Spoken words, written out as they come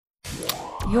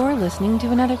You're listening to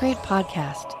another great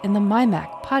podcast in the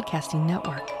MyMac Podcasting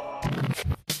Network.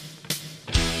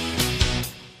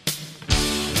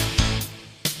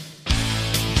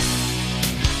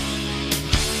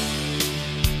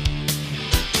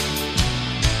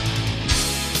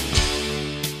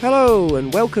 Hello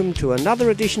and welcome to another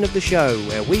edition of the show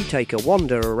where we take a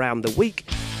wander around the week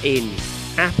in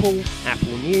Apple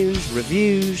news,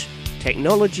 reviews,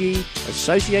 technology,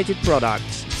 associated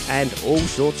products and all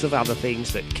sorts of other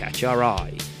things that catch our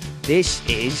eye. This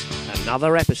is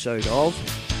another episode of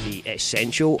the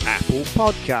Essential Apple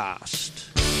Podcast.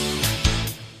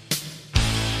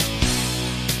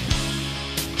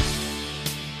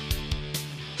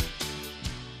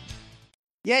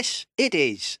 Yes, it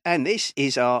is. And this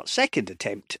is our second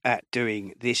attempt at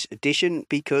doing this edition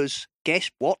because guess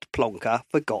what plonker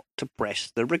forgot to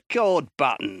press the record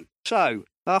button? So,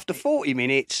 after 40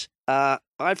 minutes,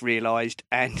 I've realised,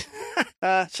 and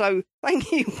so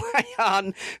thank you,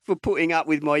 Wei-Han, for putting up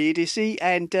with my idiocy.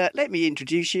 And let me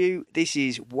introduce you. This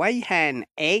is Wei-Han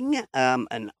Eng,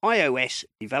 an iOS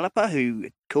developer who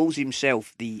calls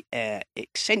himself the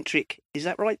eccentric. Is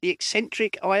that right? The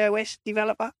eccentric iOS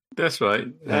developer? That's right.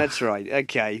 That's right.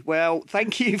 Okay. Well,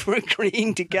 thank you for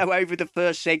agreeing to go over the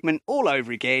first segment all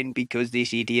over again because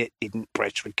this idiot didn't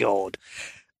press record.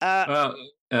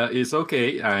 It's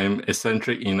okay. I'm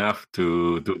eccentric enough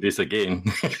to do this again.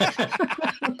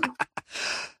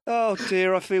 Oh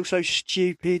dear, I feel so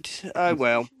stupid. Oh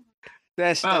well.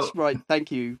 That's right.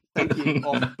 Thank you,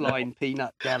 offline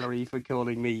peanut gallery, for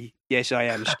calling me. Yes, I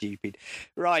am stupid.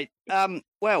 Right.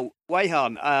 Well,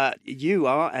 Wei-Han, you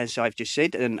are, as I've just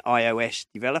said, an iOS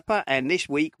developer, and this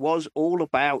week was all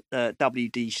about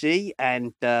WDC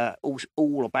and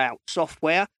all about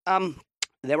software.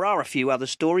 There are a few other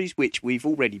stories which we've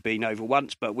already been over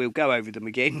once, but we'll go over them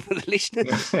again for the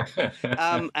listeners.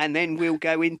 And then we'll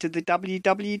go into the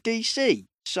WWDC.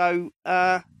 So,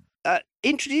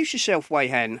 introduce yourself,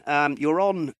 Wei-Han. You're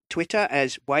on Twitter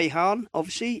as Wei-Han,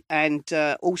 obviously, and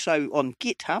also on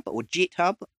GitHub or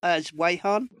GitHub as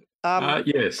Wei-Han.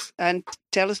 Yes. And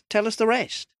tell us the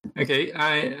rest. Okay,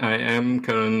 I am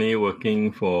currently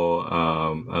working for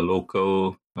a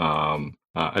local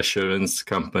assurance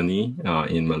company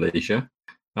in Malaysia.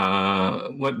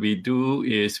 What we do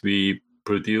is we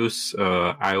produce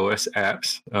iOS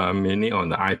apps, mainly on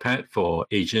the iPad, for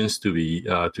agents to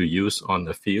use on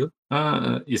the field.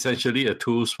 Essentially, a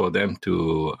tools for them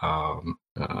to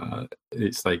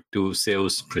it's like do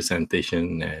sales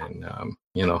presentation and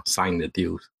sign the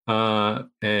deals.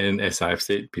 And as I've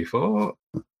said before,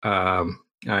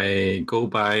 I go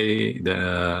by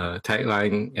the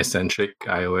tagline "eccentric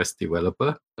iOS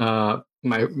developer."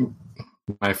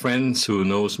 My friends who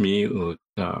knows me would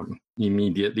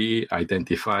immediately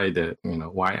identify that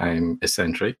why I'm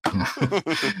eccentric,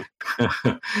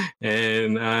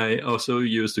 and I also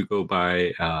used to go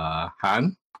by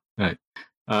Han. Right,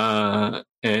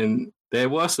 and there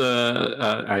was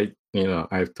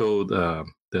I've told the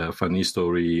funny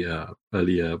story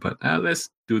earlier, but let's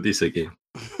do this again.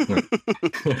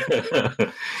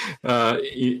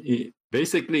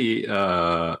 Basically,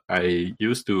 I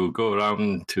used to go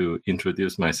around to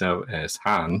introduce myself as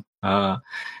Han,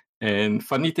 and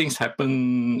funny things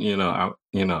happen,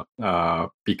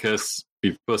 because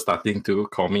people starting to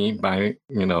call me by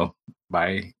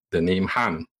the name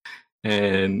Han,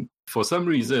 and for some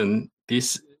reason,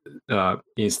 this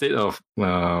instead of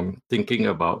thinking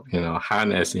about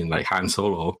Han as in like Han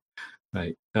Solo,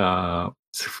 like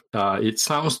it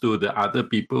sounds to the other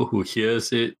people who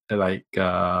hears it like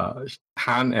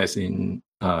Han as in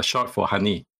short for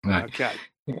honey, right? Okay.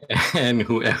 And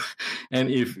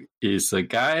if it's a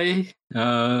guy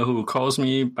who calls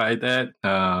me by that,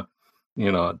 the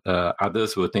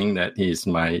others will think that he's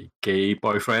my gay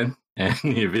boyfriend. And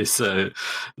if it's a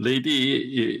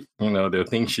lady, they'll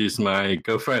think she's my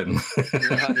girlfriend.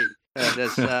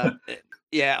 Right.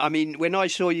 Yeah, I mean, when I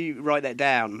saw you write that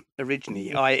down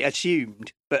originally, I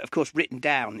assumed, but of course, written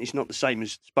down is not the same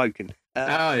as spoken.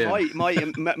 Yeah.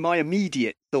 My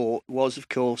immediate thought was, of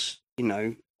course,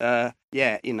 where's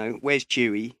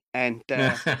Chewie? And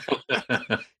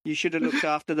you should have looked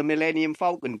after the Millennium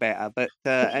Falcon better. But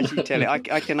as you tell it,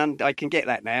 I can get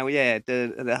that now. Yeah,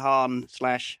 the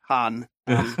Han/Han.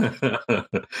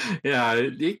 Yeah,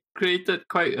 it created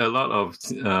quite a lot of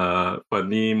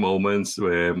funny moments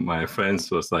where my friends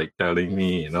was like telling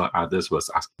me, others was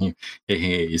asking,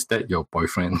 hey, is that your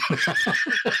boyfriend?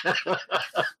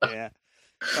 Yeah.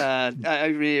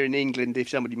 Over here in England, if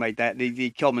somebody made that,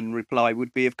 the common reply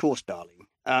would be, of course, darling.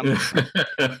 There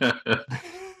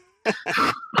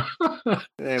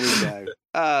we go.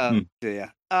 Oh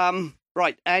dear.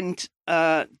 Right, and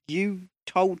you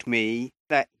told me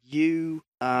that you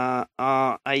are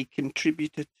a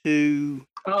contributor to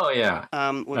WWDC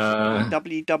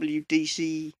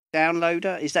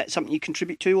Downloader. Is that something you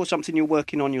contribute to, or something you're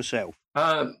working on yourself?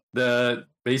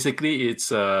 Basically,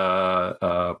 it's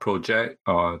a project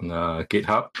on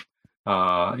GitHub.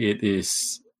 It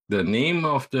is the name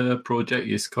of the project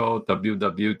is called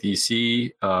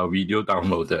WWDC Video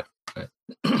Downloader.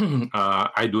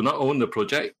 I do not own the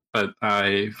project, but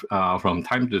I from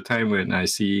time to time when I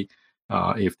see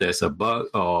if there's a bug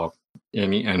or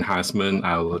any enhancement,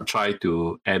 I will try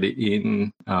to add it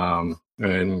in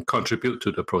and contribute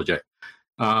to the project.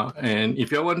 And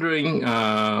if you're wondering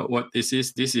what this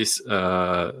is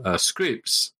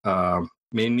scripts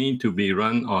mainly to be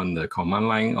run on the command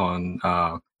line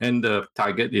and the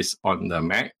target is on the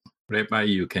Mac, whereby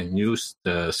you can use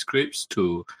the scripts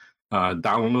to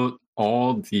download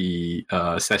all the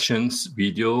sessions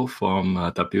video from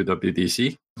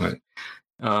WWDC. Right.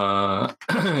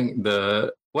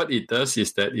 What it does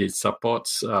is that it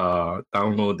supports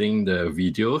downloading the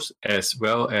videos as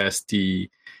well as the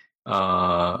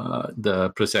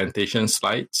presentation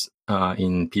slides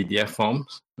in PDF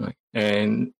forms. Right.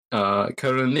 And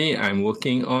currently, I'm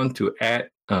working on to add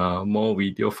more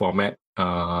video format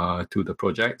to the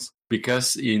projects,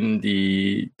 because in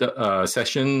the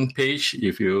session page,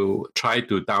 if you try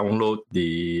to download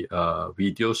the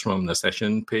videos from the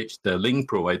session page, the link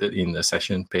provided in the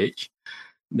session page,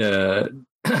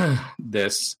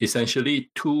 there's essentially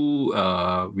two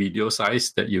video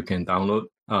size that you can download,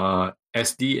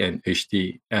 SD and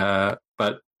HD.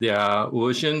 But their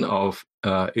version of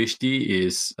HD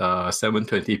is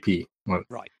 720p.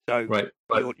 Right. So right.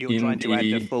 But you're trying to add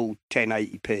the full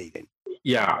 1080p then?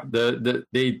 Yeah,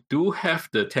 they do have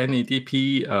the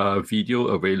 1080p video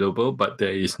available, but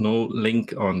there is no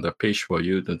link on the page for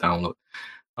you to download.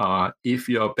 If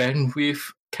your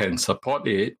bandwidth can support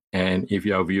it, and if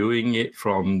you are viewing it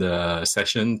from the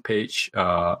session page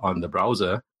on the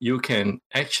browser, you can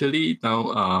actually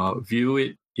now view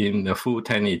it in the full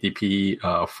 1080p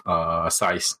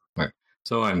size. Right.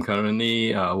 So I'm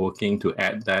currently working to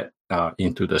add that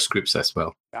into the scripts as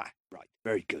well. Right.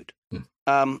 Very good.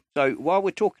 So while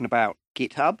we're talking about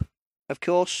GitHub, of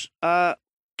course,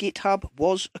 GitHub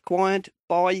was acquired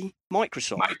by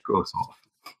Microsoft.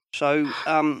 So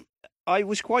I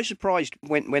was quite surprised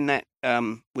when that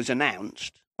was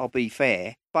announced, I'll be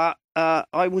fair, but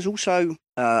I was also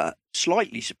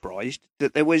slightly surprised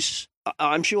that there was,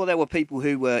 I'm sure there were people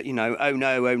who were, oh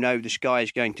no, the sky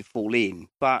is going to fall in.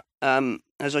 But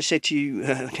as I said to you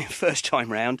first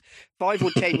time round, 5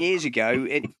 or 10 years ago,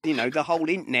 the whole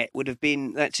internet would have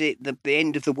been, that's it, the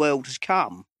end of the world has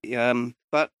come.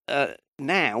 But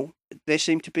now there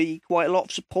seemed to be quite a lot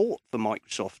of support for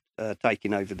Microsoft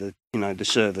taking over the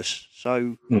service.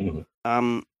 So, I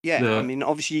mean,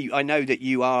 obviously, I know that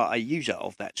you are a user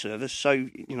of that service. So,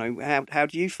 how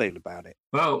do you feel about it?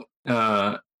 Well,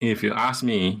 if you ask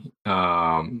me,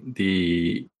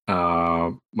 the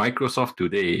Microsoft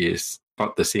today is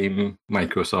not the same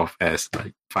Microsoft as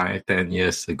like 5-10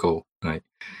 years ago, right?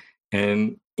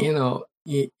 And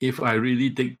if I really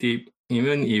dig deep,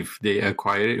 even if they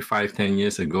acquired it 5-10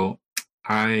 years ago,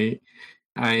 I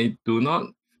do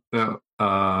not. First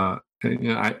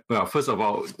of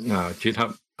all,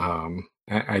 GitHub.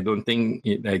 I don't think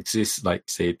it exists like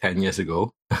say 10 years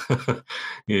ago.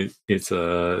 It's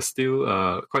still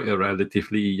quite a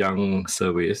relatively young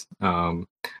service.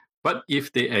 But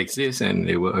if they exist and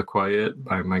they were acquired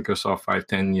by Microsoft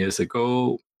 5-10 years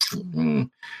ago,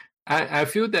 I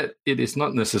feel that it is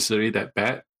not necessarily that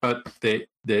bad. But there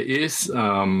is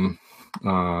an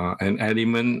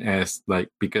element as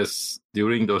like, because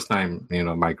during those times,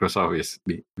 Microsoft is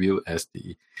viewed as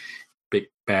the big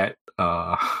bad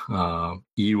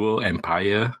evil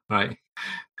empire, right?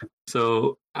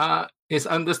 So it's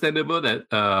understandable that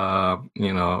there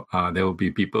will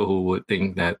be people who would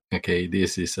think that, okay,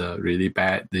 this is really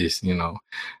bad. This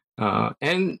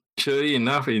and surely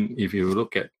enough, if you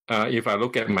look at if I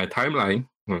look at my timeline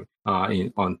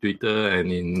on Twitter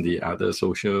and in the other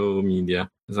social media,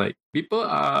 it's like people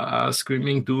are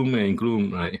screaming doom and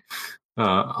gloom, right?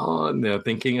 They're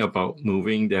thinking about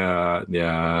moving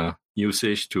their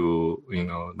usage to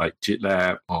like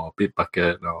GitLab or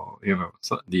Bitbucket or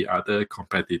the other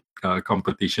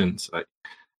competitions, right?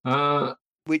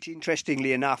 Which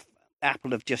interestingly enough,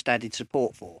 Apple have just added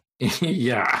support for.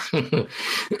 Yeah.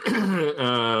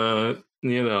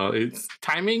 It's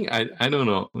timing. I don't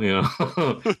know.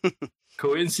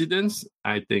 Coincidence?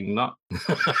 I think not.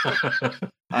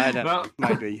 I don't know.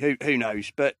 Maybe. Who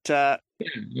knows? But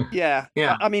yeah.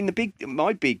 I mean,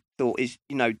 my big thought is,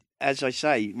 as I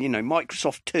say,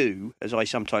 Microsoft 2, as I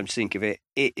sometimes think of it,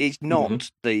 it is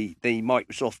not the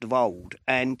Microsoft of old.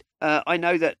 And I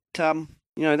know that,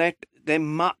 they're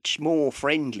much more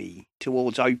friendly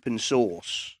towards open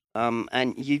source.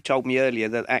 And you told me earlier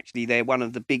that actually they're one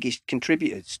of the biggest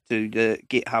contributors to the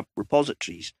GitHub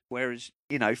repositories. Whereas,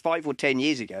 5 or 10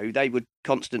 years ago, they were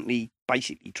constantly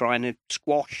basically trying to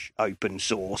squash open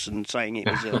source and saying it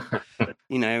was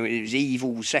it was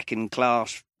evil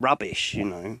second-class rubbish.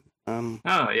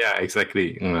 Yeah,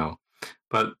 exactly.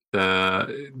 But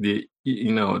the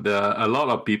a lot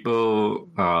of people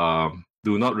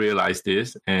do not realize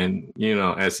this, and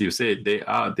as you said, they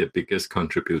are the biggest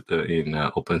contributor in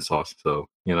open source. So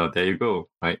there you go,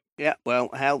 right? Yeah. Well,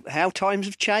 how times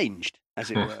have changed,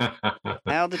 as it were.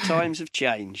 How the times have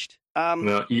changed.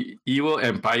 Evil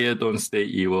empire don't stay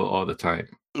evil all the time.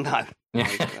 No,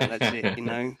 that's it.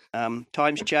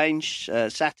 Times change.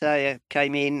 Satya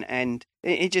came in, and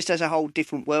it just has a whole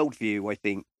different worldview, I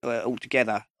think,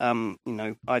 altogether.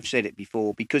 I've said it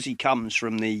before, because he comes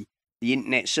from the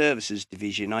Internet Services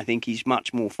division. I think he's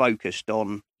much more focused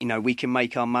on, we can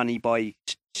make our money by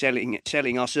selling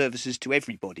our services to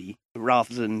everybody,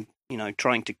 rather than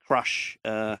trying to crush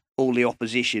all the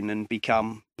opposition and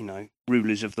become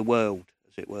rulers of the world,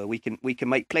 as it were. We can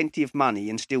make plenty of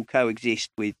money and still coexist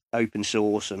with open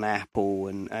source and Apple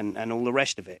and all the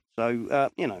rest of it. So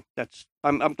that's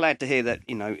I'm glad to hear that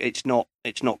it's not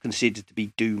considered to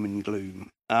be doom and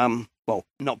gloom. Well,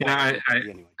 not by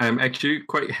anyway. I'm actually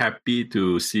quite happy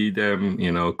to see them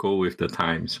go with the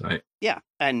times, right? Yeah,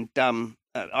 and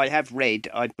I have read,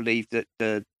 I believe that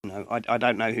I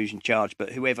don't know who's in charge,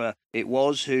 but whoever it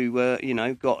was who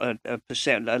got a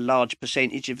large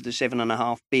percentage of the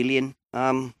 7.5 billion,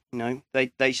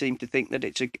 they seem to think that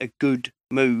it's a good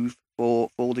move for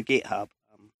the GitHub.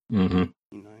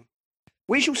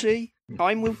 We shall see.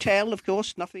 Time will tell, of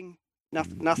course. Nothing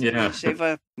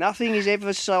is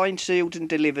ever signed, sealed, and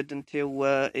delivered until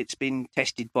it's been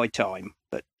tested by time.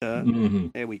 But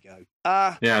there we go.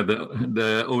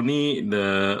 The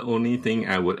only thing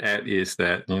I would add is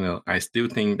that I still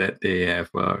think that they have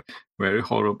a very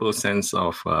horrible sense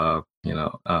of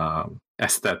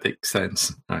aesthetic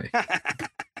sense. Right?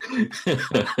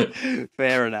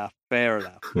 Fair enough.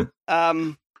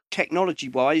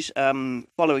 Technology-wise,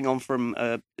 following on from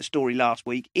a story last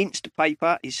week,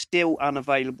 Instapaper is still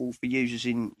unavailable for users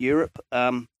in Europe,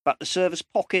 but the Service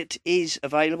Pocket is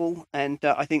available, and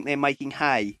I think they're making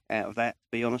hay out of that,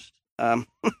 to be honest. So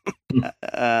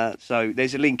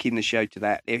there's a link in the show to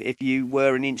that. If you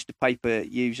were an Instapaper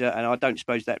user, and I don't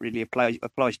suppose that really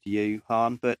applies to you,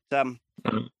 Han, but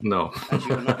no, as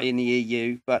you're not in the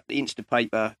EU, but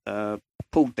Instapaper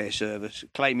pulled their service,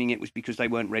 claiming it was because they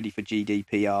weren't ready for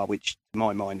GDPR, which to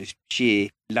my mind is sheer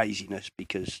laziness,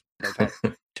 because they've had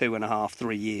 2.5,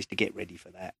 3 years to get ready for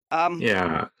that.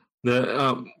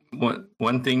 The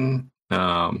one thing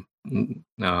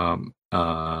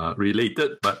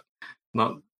related but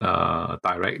not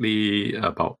directly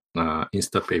about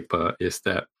Instapaper is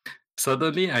that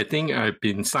suddenly I think I've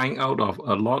been signed out of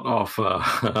a lot of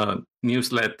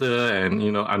newsletter and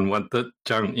unwanted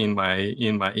junk in my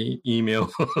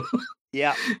email.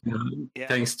 Yeah.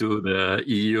 Thanks to the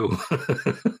EU.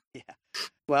 Yeah.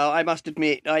 Well, I must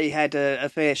admit, I had a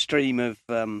fair stream of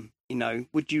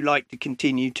would you like to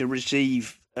continue to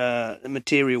receive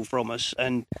material from us?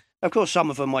 And of course, some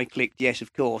of them I clicked yes,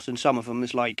 of course, and some of them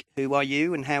was like, who are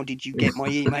you and how did you get my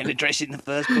email address in the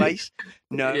first place?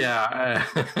 No. Yeah.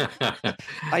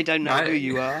 I don't know who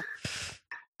you are.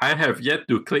 I have yet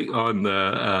to click on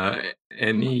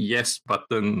any yes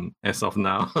button as of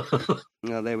now.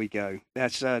 Oh, there we go.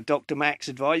 That's Dr. Mac's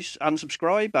advice.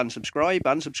 Unsubscribe, and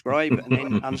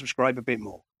then unsubscribe a bit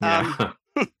more.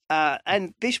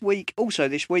 And this week,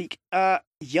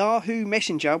 Yahoo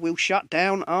Messenger will shut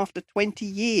down after 20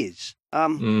 years.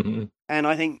 And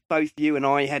I think both you and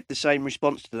I had the same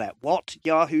response to that. What?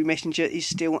 Yahoo Messenger is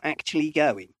still actually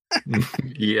going?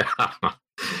 Yeah.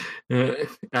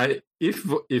 If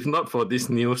not for this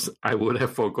news, I would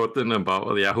have forgotten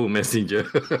about Yahoo Messenger.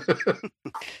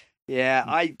 Yeah,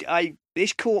 I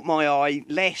this caught my eye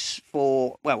less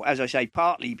for, well, as I say,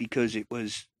 partly because it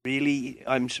was really,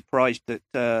 I'm surprised that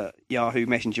Yahoo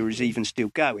Messenger is even still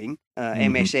going.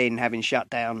 MSN having shut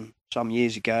down some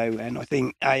years ago, and I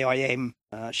think AIM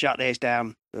shut theirs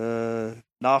down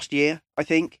last year, I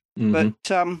think. But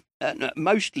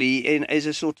mostly as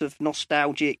a sort of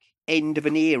nostalgic end of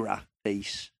an era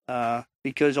piece,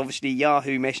 because obviously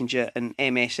Yahoo Messenger and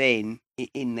MSN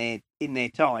in their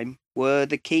time were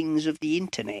the kings of the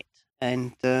internet,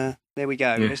 and there we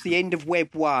go. Yeah. It's the end of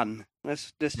Web 1.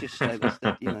 Let's just say that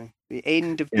the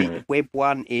end of the Web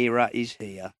 1 era is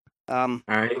here.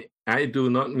 I do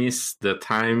not miss the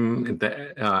time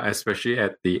that, especially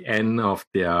at the end of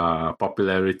their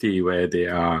popularity, where they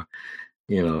are,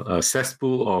 a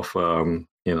cesspool of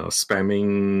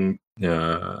spamming,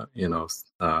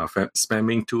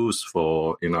 spamming tools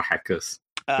for hackers,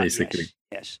 basically.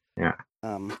 Yes. Yeah.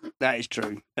 That is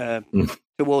true.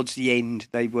 Towards the end,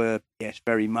 they were,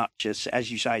 very much,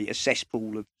 as you say, a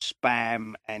cesspool of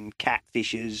spam and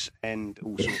catfishers and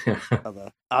all sorts of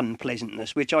other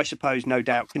unpleasantness, which I suppose no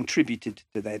doubt contributed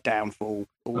to their downfall.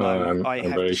 Although I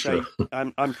have to say,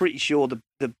 I'm pretty sure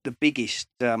the biggest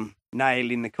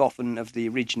nail in the coffin of the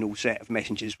original set of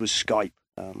messengers was Skype.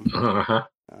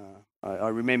 I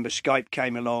remember Skype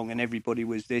came along and everybody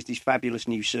there's this fabulous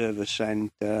new service,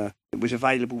 and it was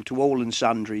available to all and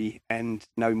sundry, and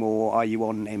no more are you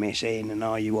on MSN and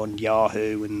are you on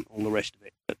Yahoo and all the rest of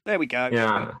it. But there we go.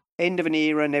 Yeah. End of an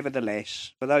era,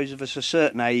 nevertheless. For those of us a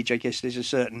certain age, I guess there's a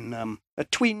certain a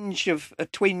twinge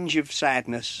of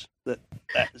sadness that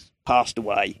has passed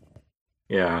away.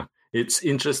 Yeah, it's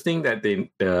interesting that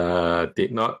they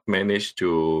did not manage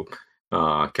to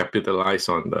capitalize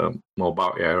on the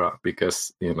mobile era,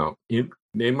 because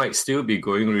they might still be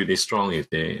going really strong if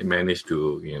they manage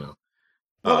to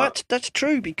Well, that's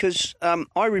true, because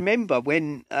I remember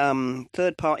when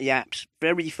third-party apps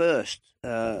very first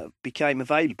became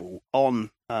available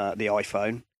on the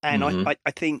iPhone, and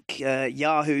I think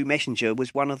Yahoo Messenger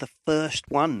was one of the first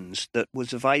ones that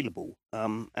was available,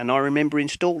 and I remember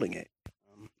installing it.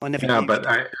 I never used but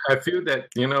it. I feel that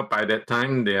by that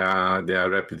time their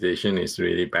reputation is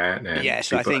really bad. And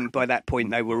yes, I think by that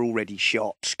point they were already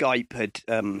shot. Skype had,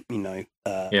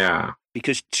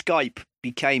 because Skype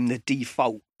became the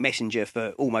default messenger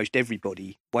for almost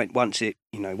everybody once it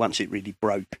really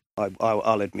broke.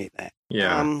 I'll admit that.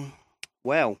 Yeah.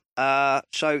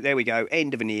 So there we go.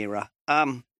 End of an era.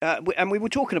 And we were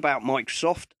talking about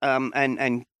Microsoft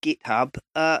and GitHub.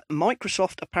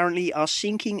 Microsoft apparently are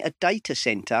sinking a data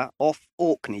center off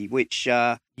Orkney, which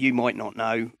you might not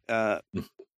know,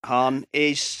 Han,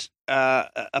 is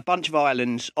a bunch of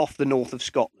islands off the north of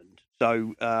Scotland.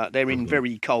 So they're in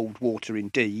very cold water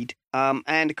indeed.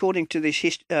 And according to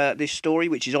this story,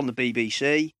 which is on the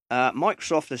BBC,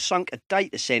 Microsoft has sunk a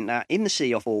data center in the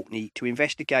sea off Orkney to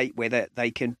investigate whether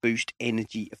they can boost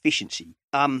energy efficiency.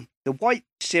 The white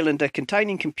cylinder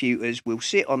containing computers will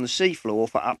sit on the seafloor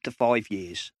for up to 5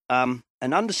 years. An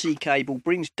undersea cable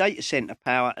brings data center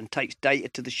power and takes data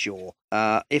to the shore.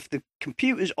 If the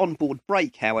computers on board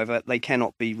break, however, they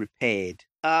cannot be repaired.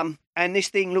 And this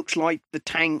thing looks like the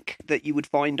tank that you would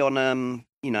find on, a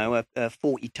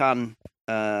 40-ton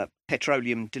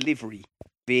petroleum delivery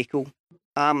vehicle,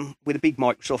 with a big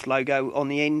Microsoft logo on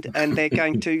the end, and they're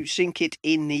going to sink it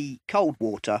in the cold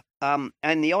water. And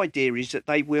the idea is that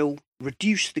they will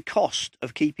reduce the cost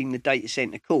of keeping the data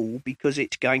center cool because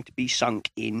it's going to be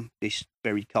sunk in this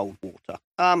very cold water.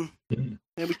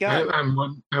 There we go.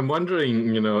 I'm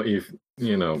wondering,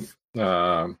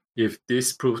 if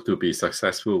this proves to be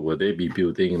successful, will they be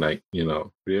building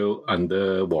real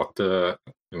underwater,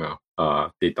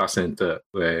 data center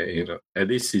where at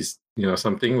least is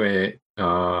something where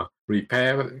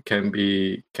repair can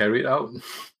be carried out?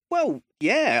 Well,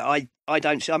 yeah, I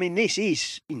don't. I mean, this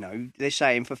is they're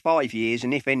saying for 5 years,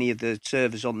 and if any of the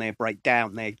servers on there break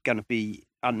down, they're going to be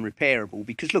unrepairable.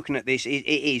 Because looking at this, it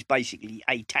is basically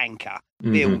a tanker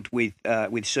filled with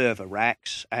server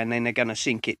racks, and then they're going to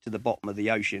sink it to the bottom of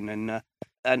the ocean, and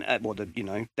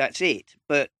that's it.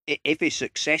 But if it's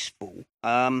successful,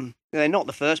 they're not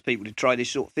the first people to try this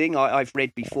sort of thing. I've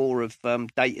read before of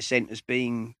data centers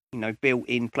being built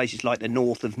in places like the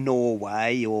north of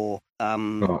Norway or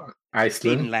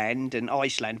Iceland, Finland and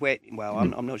Iceland, where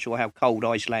I'm not sure how cold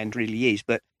Iceland really is,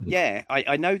 but yeah,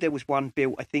 I know there was one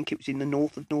built. I think it was in the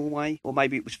north of Norway, or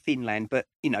maybe it was Finland, but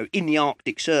in the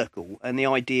Arctic Circle. And the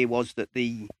idea was that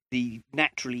the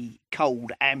naturally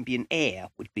cold ambient air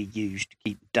would be used to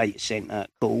keep the data center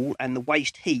cool, and the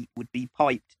waste heat would be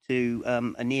piped to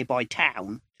a nearby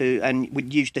town and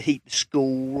would use to heat the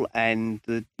school and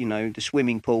the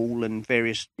swimming pool and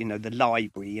various the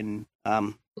library and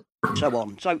so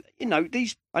on. So I know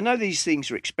these things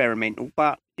are experimental,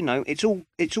 but it's all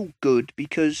good,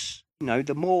 because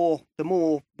the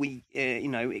more we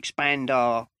expand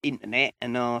our internet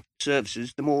and our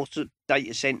services, the more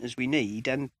data centers we need,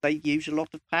 and they use a lot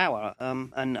of power.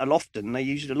 And often they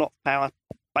use a lot of power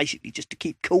basically just to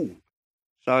keep cool.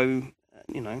 So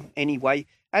anyway,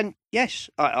 and yes,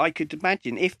 I could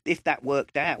imagine if that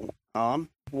worked out,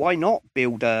 why not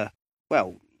build a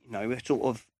sort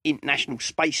of international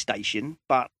space station,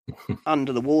 but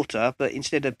under the water, but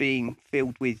instead of being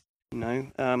filled with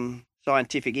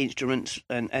scientific instruments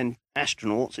and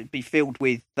astronauts. It'd be filled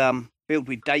with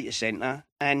data center,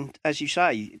 and as you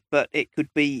say, but it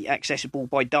could be accessible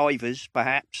by divers,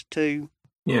 perhaps, to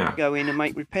go in and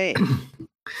make repairs.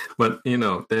 But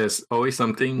there's always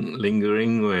something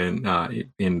lingering when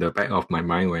in the back of my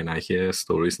mind when I hear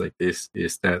stories like this,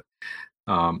 is that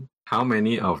how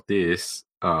many of this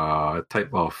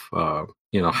type of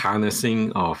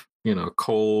harnessing of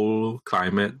cold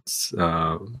climates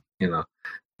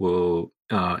will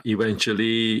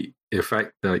eventually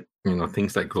affect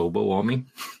things like global warming.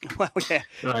 Well, yeah,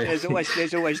 right. There's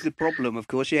always the problem, of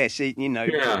course. Yes,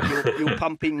 you're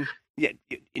pumping. Yeah,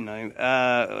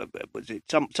 was it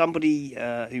somebody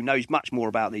who knows much more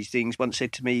about these things once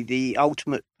said to me, the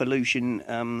ultimate pollution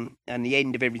and the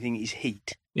end of everything is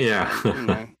heat.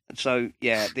 Yeah. So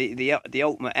yeah, the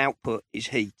ultimate output is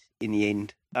heat in the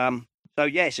end. So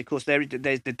yes, of course, there's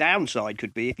the downside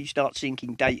could be if you start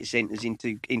sinking data centers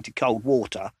into cold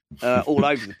water all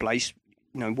over the place.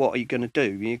 What are you going to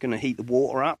do? You're going to heat the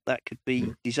water up. That could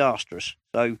be disastrous.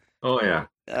 So. Oh yeah.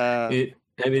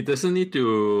 And it doesn't need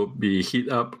to be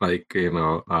heat up like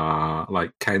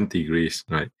 10 degrees,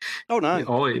 right? Oh no.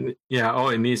 All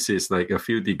it needs is like a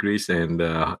few degrees, and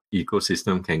the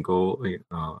ecosystem can go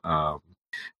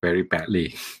very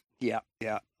badly. Yeah.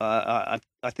 I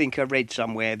think I read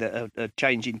somewhere that a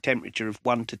change in temperature of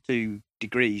 1 to 2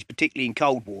 degrees, particularly in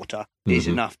cold water, is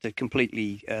enough to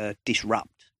completely disrupt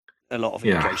a lot of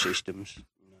ecosystems.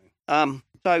 So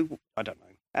I don't know.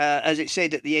 As it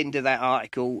said at the end of that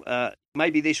article,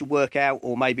 maybe this will work out,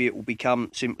 or maybe it will become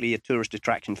simply a tourist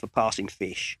attraction for passing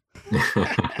fish.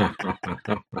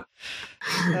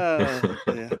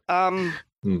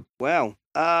 Well,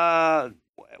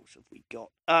 what else have we got?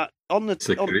 On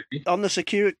the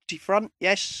security front,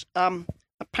 yes.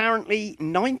 Apparently,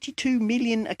 92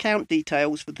 million account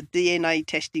details for the DNA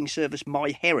testing service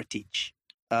MyHeritage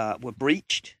were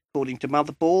breached, according to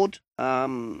Motherboard.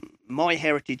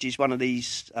 MyHeritage is one of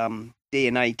these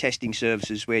DNA testing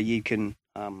services where you can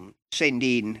send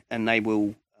in, and they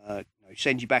will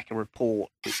send you back a report,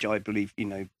 which I believe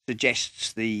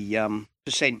suggests the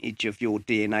percentage of your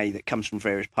DNA that comes from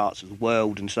various parts of the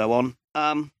world and so on.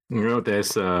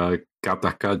 There's a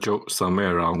Gattaca joke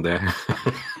somewhere around there.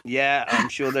 Yeah, I'm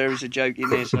sure there is a joke in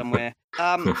there somewhere.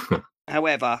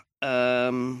 However,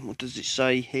 what does it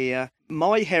say here?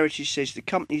 MyHeritage says the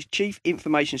company's chief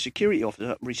information security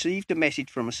officer received a message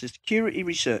from a security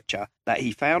researcher that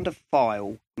he found a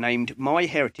file named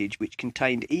MyHeritage which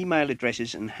contained email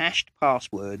addresses and hashed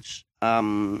passwords.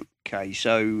 Okay,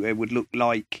 so it would look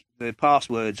like the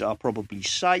passwords are probably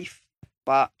safe,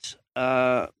 but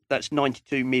that's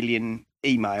 92 million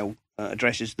email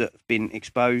addresses that have been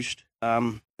exposed.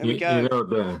 There we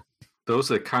go.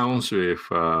 Those accounts with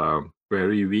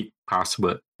very weak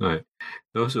password, right?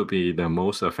 Those will be the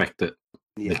most affected,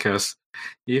 because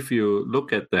if you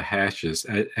look at the hashes,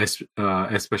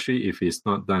 especially if it's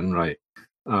not done right,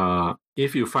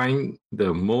 if you find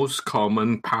the most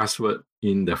common password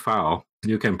in the file,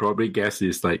 you can probably guess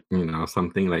it's like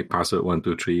something like password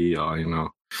 123 or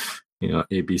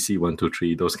ABC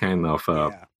 123, those kind of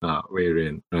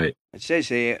variant, right? It says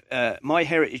here,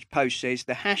 MyHeritage post says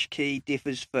the hash key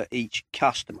differs for each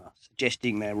customer,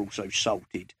 suggesting they're also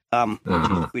salted,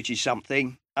 which is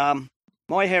something.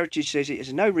 MyHeritage says it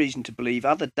has no reason to believe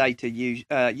other data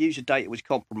user data was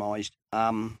compromised.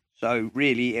 So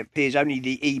really, it appears only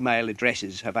the email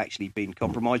addresses have actually been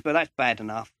compromised, but that's bad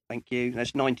enough. Thank you.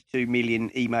 That's 92 million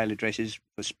email addresses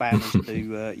for spammers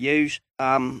to use.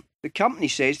 The company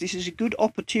says this is a good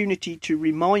opportunity to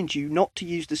remind you not to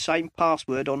use the same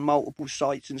password on multiple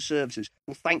sites and services.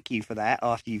 Well, thank you for that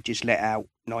after you've just let out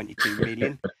 92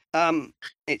 million.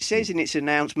 It says in its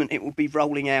announcement it will be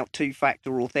rolling out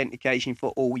two-factor authentication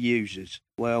for all users.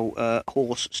 Well,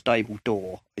 horse stable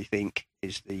door, I think,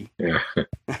 is the...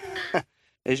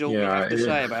 There's all we have to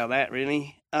say about that,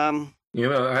 really. I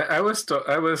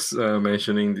was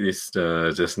mentioning this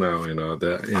just now.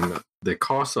 The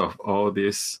cost of all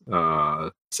these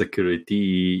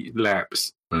security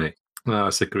labs, right?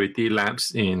 Security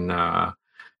labs in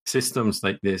systems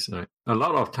like this, right? A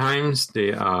lot of times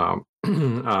they are,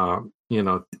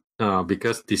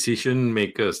 because decision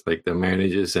makers like the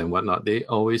managers and whatnot, they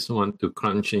always want to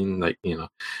crunch in,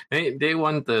 they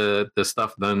want the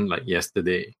stuff done like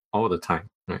yesterday all the time,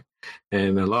 right?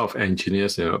 And a lot of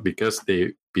engineers, because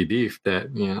they believe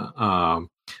that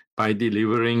by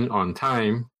delivering on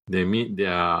time, they meet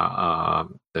their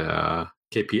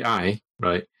KPI,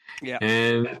 right? Yeah.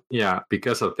 And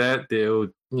because of that, they'll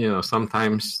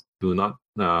sometimes do not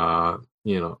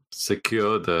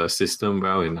secure the system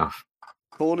well enough.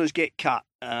 corners get cut.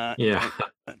 Yeah.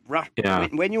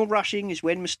 When you're rushing is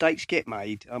when mistakes get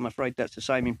made. I'm afraid that's the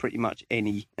same in pretty much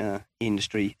any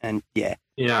industry. And yeah.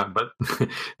 Yeah, but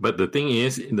but the thing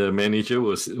is, the manager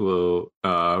will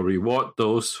reward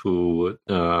those who would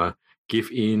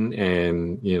give in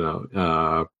and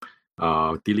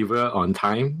deliver on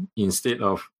time instead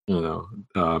of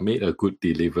made a good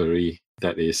delivery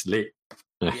that is late.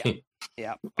 Right?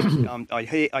 Yeah.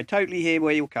 I totally hear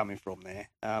where you're coming from there,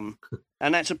 and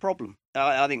that's a problem.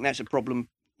 I think that's a problem,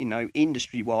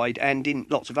 industry wide and in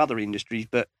lots of other industries,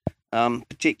 but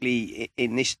particularly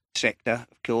in this sector,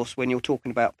 of course, when you're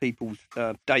talking about people's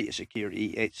data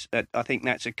security, I think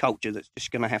that's a culture that's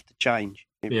just going to have to change.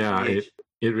 It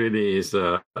really is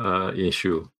a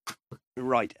issue.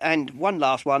 Right. And one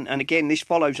last one, and again, this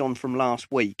follows on from last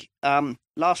week.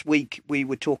 Last week, we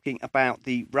were talking about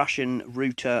the Russian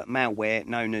router malware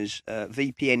known as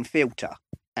VPN Filter.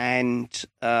 And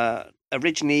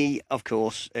originally, of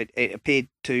course, it appeared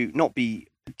to not be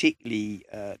particularly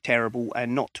terrible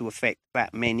and not to affect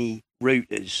that many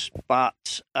routers.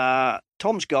 But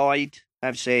Tom's Guide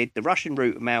have said the Russian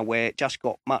router malware just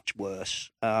got much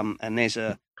worse. And there's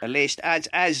a list,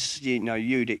 as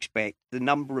you'd expect, the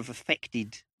number of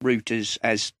affected routers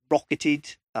has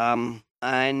rocketed.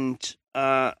 And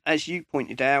as you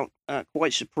pointed out,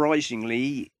 quite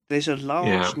surprisingly, there's a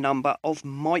large number of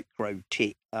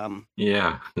MikroTik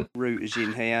routers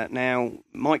in here. Now,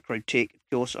 MikroTik, of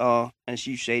course, are, as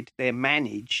you said, they're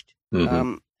managed.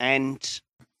 Mm-hmm. And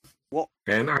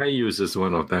I use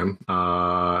one of them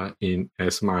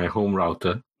as my home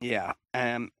router. Yeah,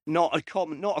 not a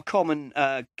common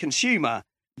consumer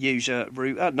user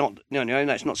router. No,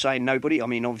 that's not saying nobody. I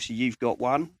mean, obviously you've got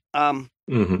one.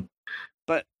 Mm-hmm.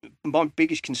 But my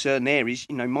biggest concern there is,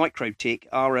 MikroTik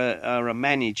are a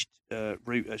managed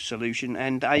router solution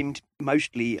and aimed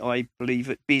mostly, I believe,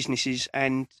 at businesses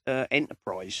and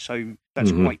enterprise. So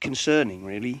that's quite concerning,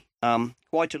 really.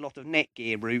 Quite a lot of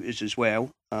Netgear routers as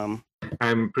well.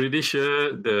 I'm pretty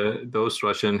sure those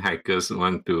Russian hackers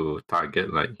want to target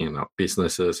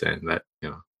businesses and that.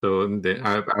 So they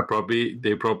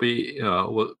probably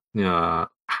work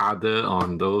harder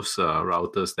on those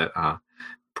routers that are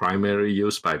primarily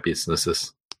used by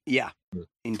businesses. Yeah,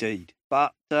 indeed.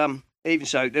 But even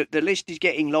so, the list is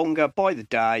getting longer by the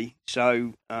day.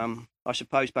 So I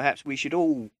suppose perhaps we should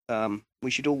all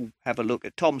have a look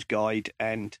at Tom's Guide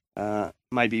and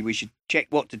maybe we should check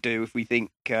what to do if we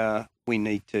think we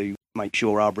need to make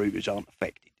sure our routers aren't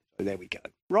affected. So there we go.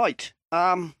 Right.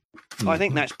 I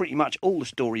think that's pretty much all the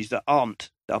stories that aren't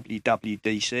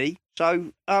WWDC.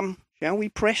 So shall we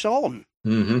press on?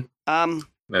 Mm-hmm.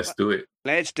 Let's do it.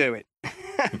 Let's do it.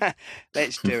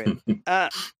 Let's do it.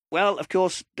 Well, of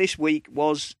course, this week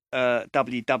was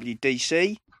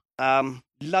WWDC.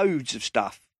 Loads of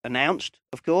stuff announced,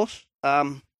 of course.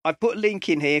 I put a link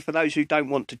in here for those who don't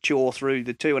want to chore through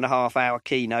the 2.5 hour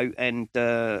keynote and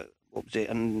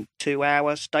and 2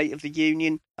 hour State of the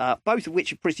Union, both of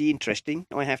which are pretty interesting,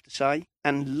 I have to say.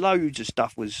 And loads of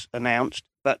stuff was announced.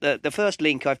 But the first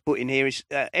link I've put in here is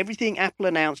everything Apple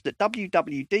announced at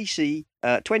WWDC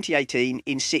 2018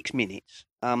 in 6 minutes.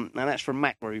 And that's from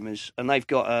Mac Rumors, and they've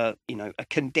got a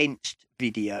condensed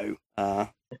video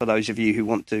for those of you who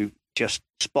want to just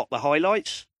spot the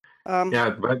highlights.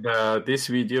 But this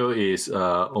video is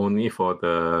only for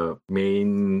the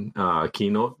main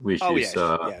keynote, which is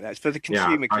that's for the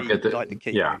consumer keynote, like the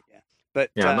keynote. But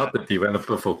not the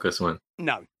developer focused one.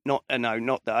 No, not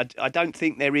that. I don't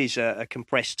think there is a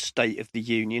compressed State of the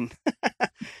Union.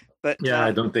 But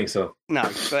I don't think so. No,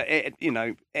 but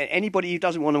anybody who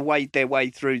doesn't want to wade their way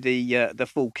through the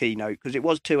full keynote, because it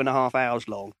was 2.5 hours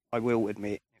long, I will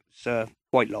admit it was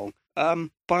quite long.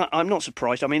 But I'm not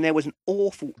surprised. I mean, there was an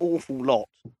awful lot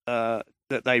that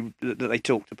they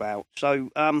talked about. So,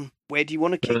 where do you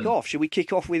want to kick off? Should we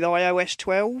kick off with iOS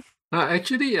 12?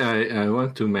 Actually, I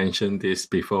want to mention this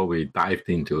before we dived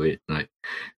into it. Right.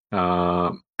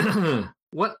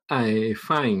 What I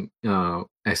find,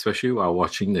 especially while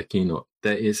watching the keynote,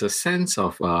 there is a sense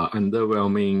of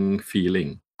underwhelming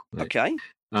feeling. Right? Okay.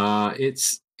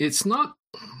 It's not,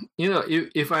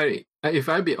 if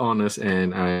I be honest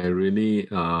and I really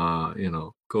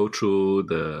go through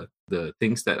the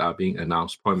things that are being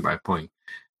announced point by point,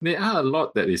 there are a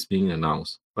lot that is being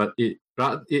announced, but it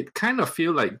kind of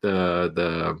feel like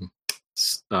the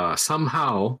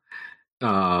somehow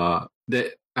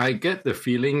that I get the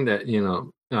feeling that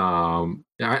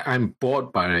I'm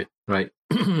bored by it, right?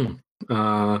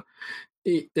 A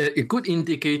good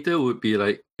indicator would be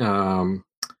like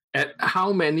at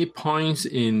how many points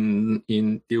in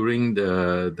during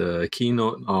the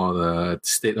keynote or the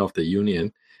State of the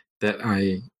Union that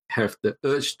I have the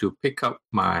urge to pick up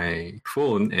my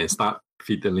phone and start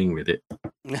fiddling with it.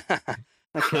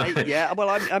 Okay, yeah. Well,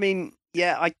 I mean,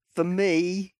 yeah. For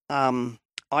me,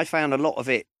 I found a lot of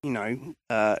it,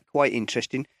 quite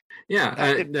interesting.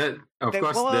 Yeah, there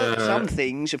were some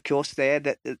things, of course, there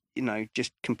that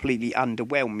just completely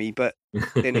underwhelmed me. But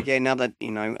then again, other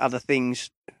things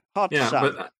hard to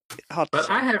say. But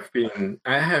I have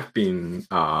been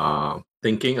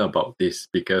thinking about this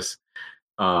because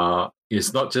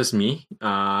it's not just me.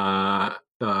 For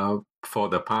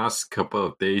the past couple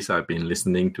of days, I've been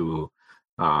listening to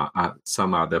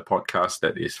some other podcast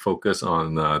that is focused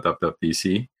on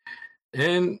WWDC,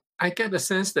 and I get the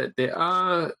sense that there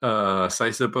are a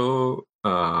sizable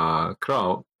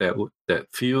crowd that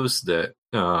feels that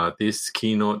this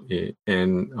keynote,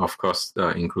 and of course,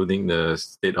 including the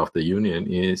State of the Union,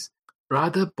 is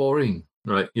rather boring,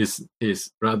 right? Is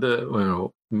rather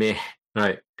meh,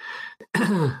 right?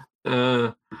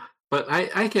 But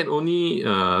I can only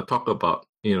talk about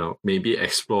maybe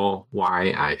explore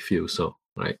why I feel so,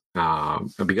 right?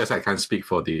 Because I can't speak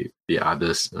for the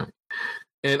others, right?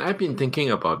 And I've been thinking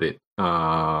about it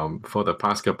for the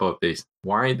past couple of days.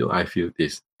 Why do I feel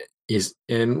this?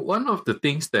 And one of the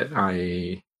things that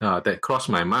that crossed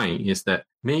my mind is that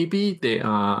maybe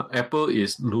Apple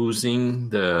is losing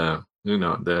the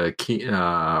key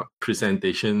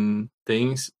presentation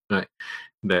things, right?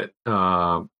 That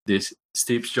this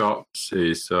Steve Jobs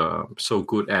is so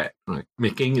good at, right?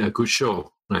 Making a good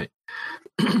show, right?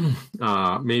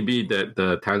 Maybe that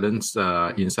the talents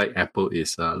inside Apple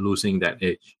is losing that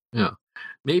edge. Yeah,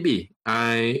 maybe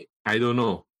I don't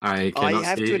know. I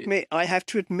have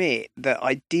to admit that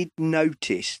I did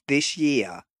notice this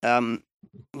year.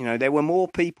 There were more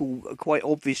people quite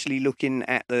obviously looking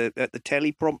at the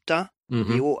teleprompter,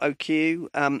 the auto cue,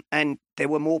 and there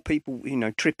were more people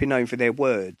tripping over their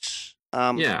words.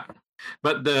 Yeah.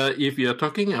 But if you're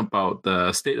talking about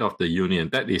the State of the Union,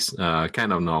 that is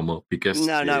kind of normal because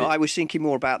no, I was thinking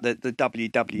more about the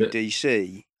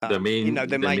WWDC, the main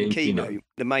keynote.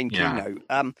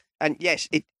 And yes,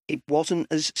 it wasn't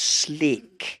as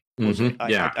slick, was it?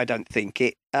 I don't think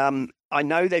it. I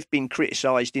know they've been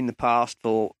criticised in the past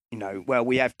for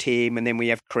we have Tim and then we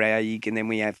have Craig and then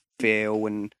we have Phil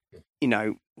and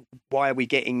why are we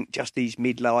getting just these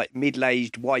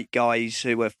middle-aged white guys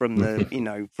who are from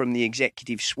the from the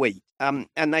executive suite? And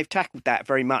they've tackled that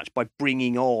very much by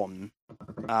bringing on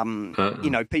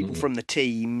people from the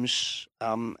teams.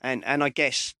 And I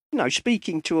guess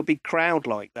speaking to a big crowd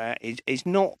like that is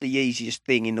not the easiest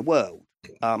thing in the world.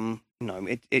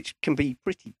 It can be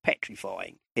pretty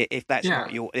petrifying if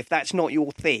that's not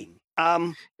your thing.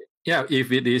 Yeah,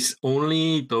 if it is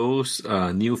only those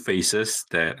new faces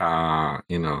that are,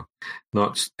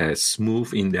 not as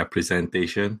smooth in their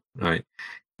presentation, right?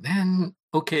 Then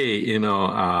okay,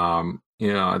 then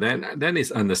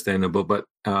it's understandable. But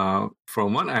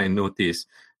from what I noticed,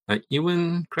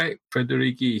 even Craig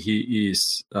Federighi, he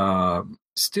is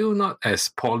still not as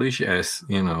polished as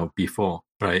before,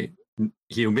 right?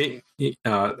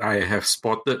 I have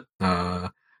spotted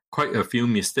quite a few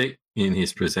mistakes in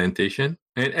his presentation,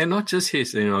 and not just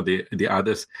his, the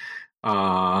others,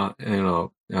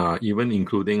 even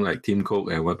including like Tim Cook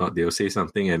and whatnot. They'll say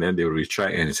something and then they'll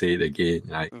retract and say it again.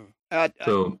 Right?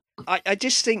 So I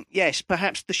just think yes,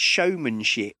 perhaps the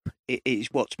showmanship is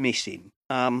what's missing.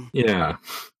 Yeah.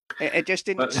 It just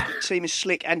didn't seem as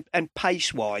slick, and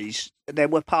pace wise, there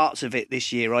were parts of it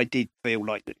this year I did feel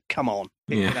like, come on,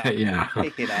 pick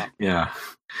it up. Yeah.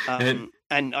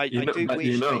 And I do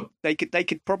wish they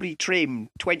could probably trim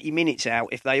 20 minutes out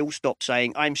if they all stopped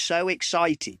saying, "I'm so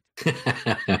excited."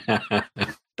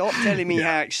 Stop telling me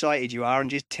how excited you are and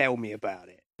just tell me about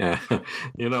it. Yeah,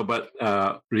 but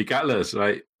regardless,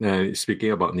 right?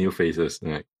 Speaking about new faces,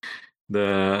 right?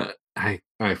 I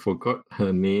forgot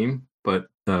her name, but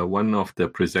one of the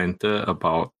presenter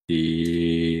about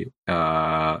the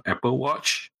Apple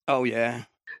Watch. Oh yeah,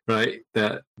 right.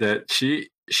 That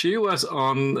she was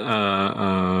on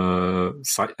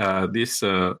this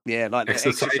like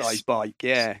exercise bike,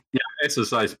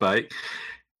 exercise bike,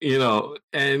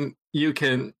 and you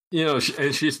can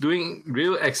and she's doing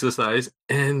real exercise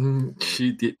and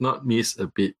she did not miss a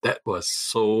bit. That was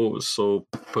so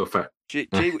perfect. She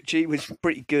was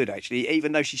pretty good actually,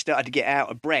 even though she started to get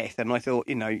out of breath, and I thought,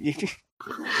 you're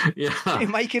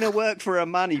making her work for her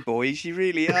money, boys. You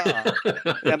really are. I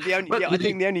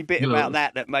think the only bit about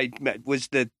that was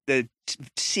the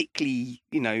sickly,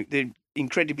 the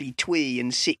incredibly twee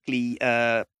and sickly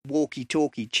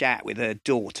walkie-talkie chat with her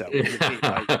daughter. It was a bit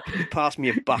like, pass me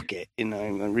a bucket, I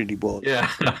really was. Yeah.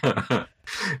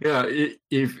 Yeah,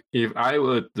 if I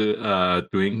were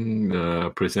doing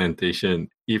the presentation,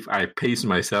 if I pace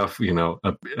myself, a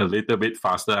little bit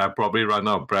faster, I probably run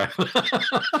out of breath.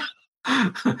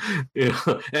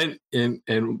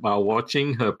 And while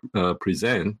watching her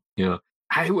present,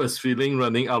 I was feeling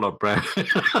running out of breath.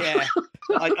 Yeah,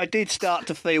 I did start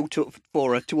to feel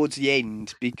for her towards the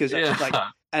end because I was like,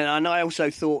 and I also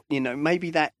thought,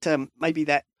 maybe that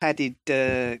padded,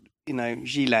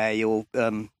 gilet or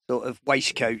sort of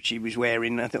waistcoat she was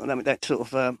wearing, I thought that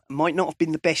sort of might not have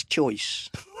been the best choice.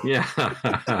 Yeah.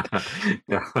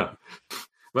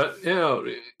 But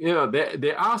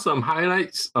there are some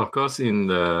highlights, of course, in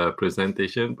the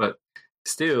presentation, but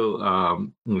still,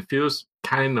 it feels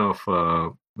kind of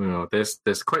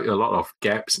there's quite a lot of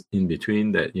gaps in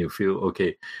between that you feel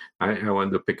okay. I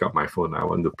want to pick up my phone. I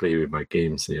want to play with my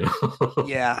games.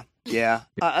 Yeah.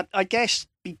 I guess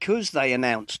because they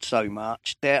announced so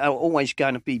much, there are always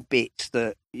going to be bits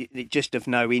that just of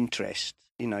no interest,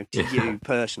 to you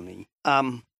personally.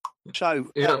 And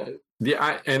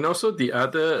also the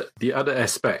other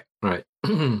aspect, right?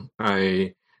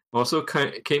 I also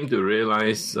came to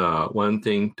realize one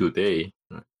thing today,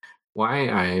 right? Why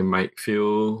I might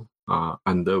feel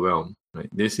underwhelmed. Right?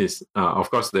 This is, of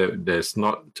course, there's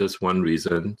not just one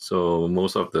reason. So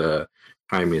most of the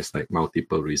time is like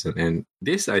multiple reasons, and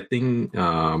this I think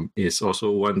is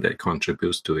also one that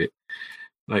contributes to it.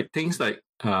 Like things like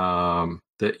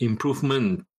the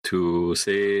improvement to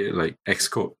say like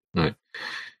Xcode, right?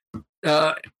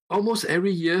 Almost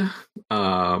every year,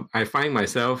 I find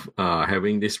myself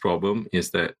having this problem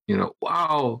is that,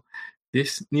 wow,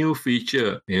 this new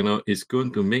feature, is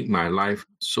going to make my life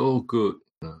so good.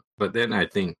 But then I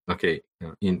think, okay,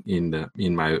 in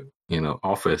my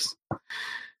office,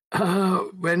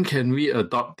 when can we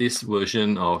adopt this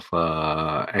version of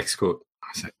Xcode? I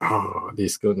was like, oh,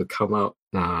 this is going to come out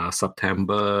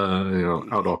September,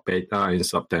 out of beta in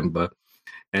September.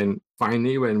 And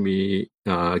finally, when we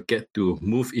get to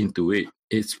move into it,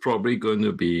 it's probably going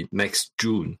to be next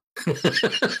June,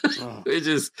 which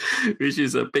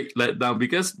is a big letdown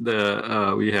because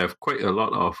we have quite a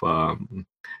lot of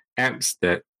apps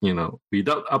that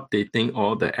without updating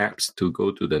all the apps to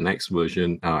go to the next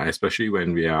version, especially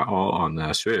when we are all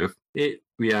on Swift,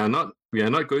 we are not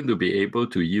going to be able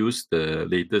to use the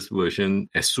latest version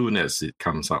as soon as it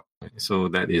comes out. So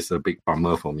that is a big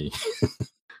bummer for me.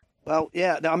 Well,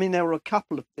 yeah, I mean, there were a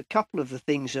couple of the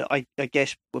things that I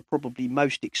guess were probably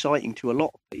most exciting to a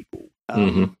lot of people.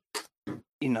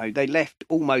 They left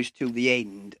almost till the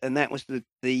end, and that was the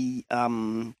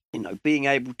being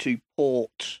able to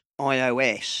port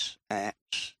iOS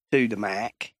apps to the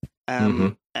Mac,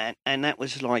 and that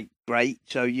was like great.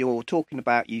 So you're talking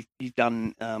about you've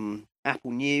done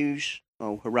Apple News.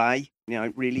 Oh, hooray!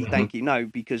 Really, thank you. No,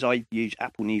 because I use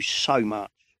Apple News so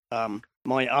much.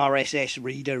 My RSS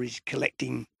reader is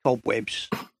collecting cobwebs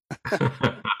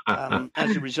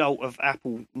as a result of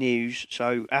Apple News.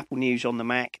 So Apple News on the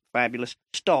Mac, fabulous.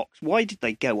 Stocks. Why did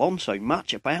they go on so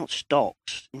much about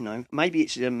stocks? Maybe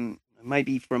it's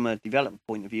maybe from a development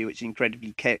point of view, it's an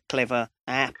incredibly clever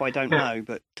app. I don't know,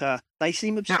 but they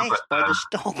seem obsessed by the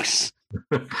stocks.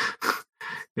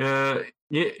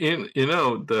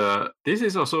 This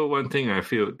is also one thing I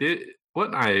feel.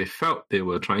 What I felt they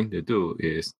were trying to do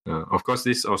is, of course,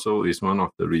 this also is one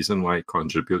of the reasons why it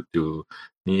contribute to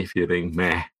me feeling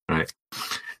meh, right?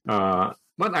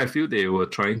 What I feel they were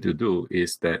trying to do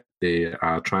is that they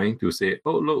are trying to say,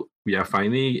 oh, look, we are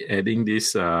finally adding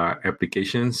these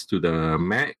applications to the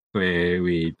Mac where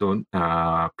we don't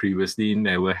previously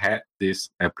never had these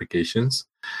applications.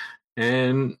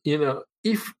 And,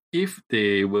 if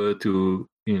they were to,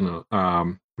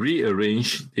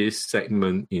 rearrange this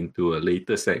segment into a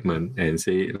later segment and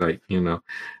say like,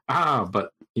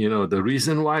 but the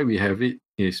reason why we have it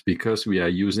is because we are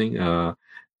using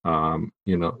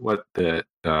what the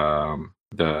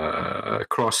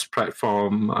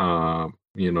cross-platform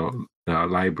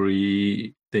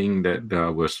library thing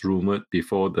that was rumored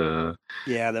before the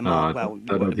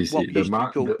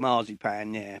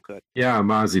Marzipan,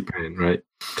 Marzipan, right?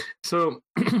 So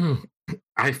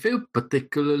I feel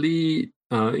particularly,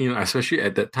 especially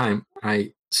at that time,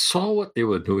 I saw what they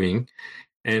were doing,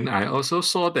 and I also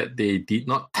saw that they did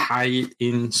not tie it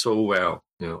in so well.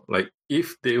 Like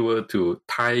if they were to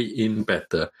tie in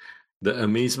better, the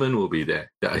amazement will be there,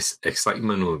 the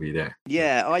excitement will be there.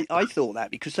 Yeah, I thought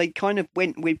that because they kind of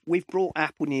went. We've brought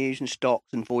Apple News and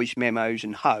stocks and voice memos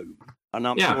and home, and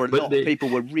I'm sure a lot of people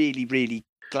were really, really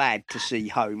glad to see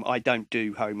home. I don't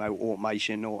do home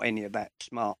automation or any of that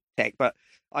smart tech, but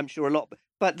I'm sure a lot.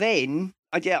 But then,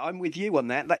 I'm with you on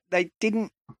that. They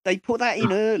didn't. They put that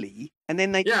in early, and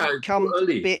then they come to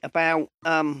a bit about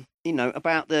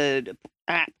about the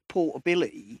app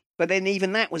portability. But then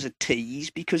even that was a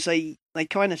tease because they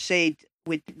kind of said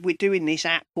we're doing this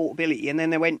app portability, and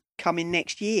then they went coming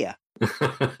next year.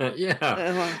 Yeah.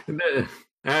 I don't know.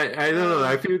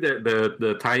 I feel that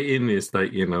the tie-in is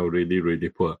like, really, really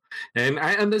poor. And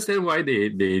I understand why they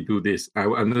do this. I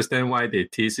understand why they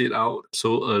tease it out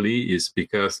so early is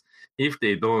because if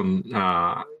they don't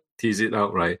tease it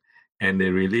out, right, and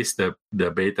they release the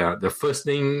beta, the first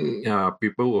thing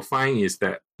people will find is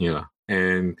that,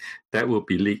 and that will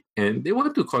be leaked. And they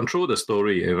want to control the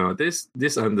story,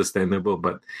 this understandable.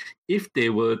 But if they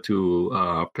were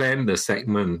to plan the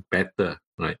segment better,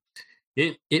 right,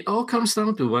 it all comes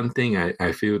down to one thing.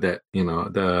 I feel that,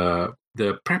 the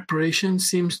preparation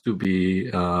seems to be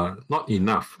not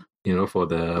enough, for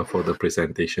the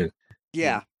presentation.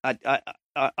 Yeah,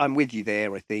 I'm with you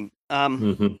there, I think.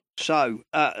 Mm-hmm. So,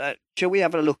 shall we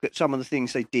have a look at some of the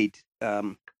things they did?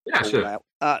 Yeah, sure.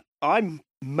 Out? I'm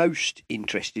most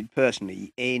interested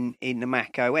personally in the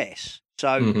Mac OS.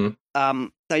 So,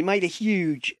 they made a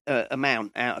huge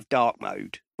amount out of dark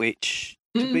mode, which,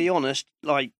 to be honest,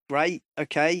 like, great,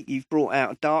 okay, you've brought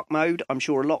out a dark mode. I'm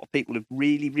sure a lot of people have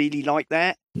really, really liked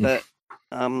that. But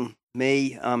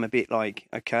me, I'm a bit like,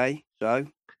 okay, so.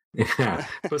 Yeah,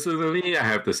 personally, I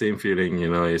have the same feeling,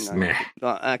 it's meh.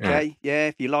 Okay, yeah,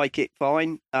 if you like it,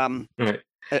 fine. Right.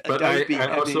 But Adobe,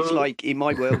 I also... it's like in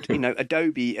my world,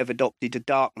 Adobe have adopted a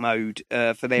dark mode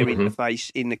for their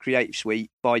interface in the Creative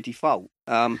Suite by default.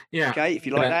 Okay, if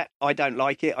you like that, I don't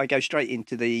like it. I go straight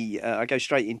into the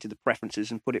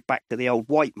preferences and put it back to the old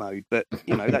white mode. But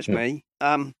that's me.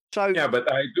 Yeah,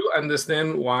 but I do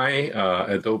understand why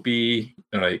Adobe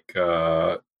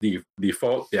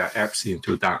default their apps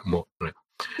into dark mode, right?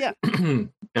 Yeah.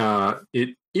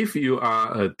 If you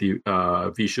are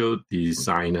a visual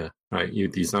designer, right? You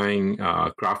design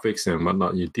graphics and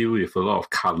whatnot. You deal with a lot of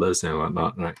colors and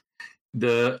whatnot, right?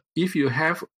 If you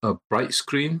have a bright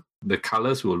screen, the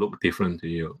colors will look different to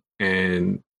you,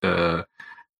 and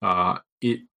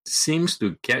it seems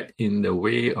to get in the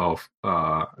way of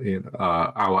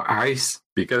our eyes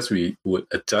because we would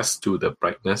adjust to the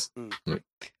brightness. Right?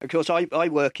 Of course, I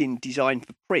work in design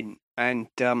for print, and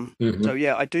so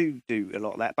yeah, I do a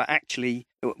lot of that. But actually,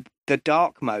 the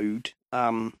dark mode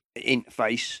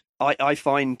interface I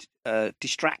find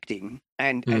distracting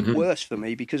and worse for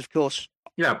me because, of course.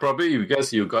 Yeah, probably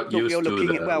because you got used you're looking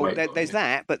to at, there's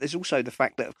that, but there's also the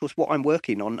fact that, of course, what I'm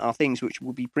working on are things which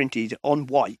will be printed on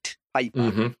white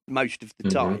paper most of the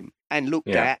time and looked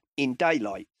at in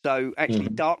daylight. So actually,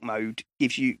 dark mode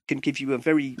can give you a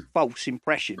very false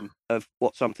impression of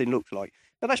what something looks like.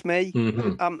 But that's me,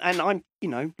 and I'm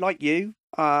like you,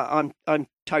 I'm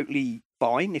totally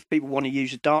fine if people want to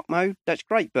use a dark mode. That's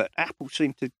great, but Apple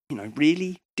seemed to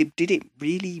really did it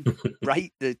really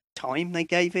rate the time they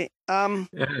gave it. Yeah.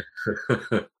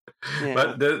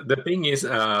 But the thing is,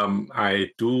 I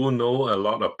do know a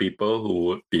lot of people who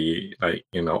would be like,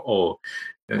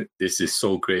 this is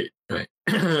so great, right?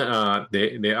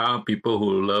 There are people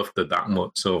who love the dark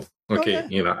mode, so okay,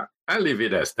 I leave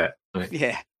it as that. Right?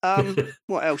 Yeah.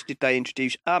 What else did they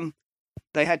introduce?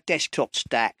 They had desktop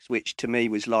stacks, which to me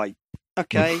was like,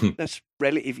 okay, that's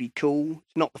relatively cool.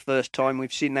 It's not the first time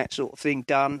we've seen that sort of thing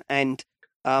done, and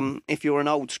if you're an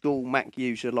old school Mac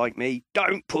user like me,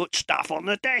 don't put stuff on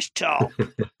the desktop.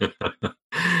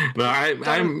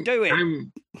 Don't do it.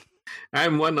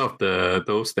 I'm one of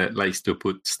those that likes to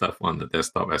put stuff on the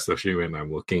desktop, especially when I'm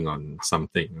working on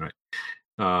something, right?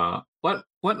 What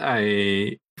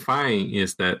I find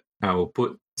is that I will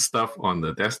put stuff on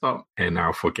the desktop and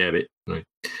I'll forget it, right?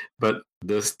 But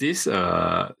does this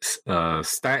stacks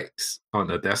on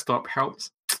the desktop helps?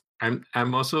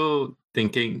 I'm also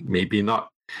thinking maybe not,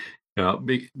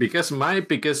 because my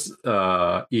biggest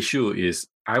issue is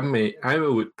I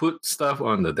would put stuff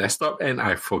on the desktop and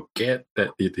I forget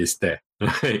that it is there.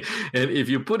 Right? And if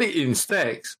you put it in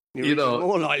stacks, you're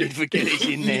more likely to forget it's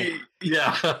in there.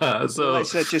 Yeah. So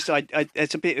it's just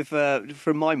it's a bit of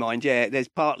from my mind. Yeah, there's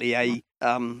partly a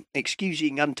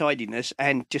excusing untidiness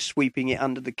and just sweeping it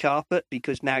under the carpet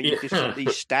because now you've just got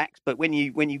these stacks. But when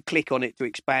you click on it to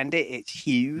expand it, it's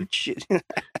huge.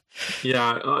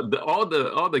 Yeah, all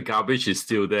the garbage is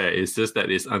still there. It's just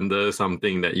that it's under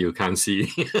something that you can't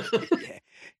see. Yeah,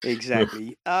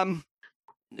 exactly.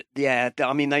 Yeah,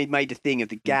 I mean, they made a thing of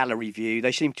the gallery view.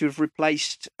 They seem to have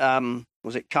replaced,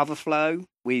 was it CoverFlow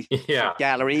with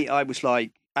gallery? I was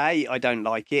like, A, I don't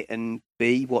like it, and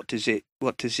B, what does it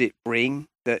bring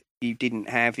that you didn't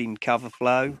have in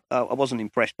CoverFlow? I wasn't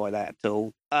impressed by that at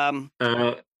all. Are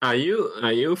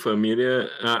you familiar?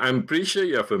 I'm pretty sure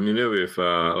you're familiar with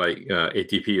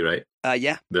ATP, right?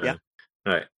 Yeah.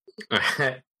 Right.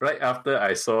 right after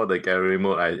I saw the gallery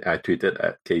mode, I tweeted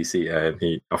at Casey, and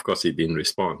he didn't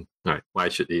respond. Right? Why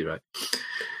should he? Right?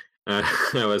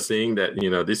 I was saying that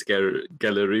this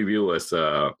gallery view was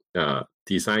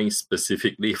designed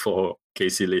specifically for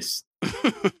Casey List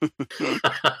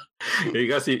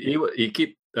because he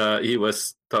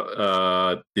was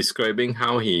describing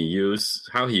how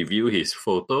he view his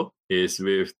photo is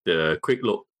with the quick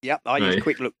look. Yep, I use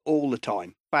quick look all the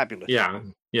time. Fabulous.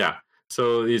 Yeah.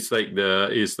 So it's like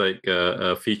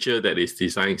a feature that is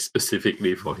designed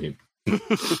specifically for him.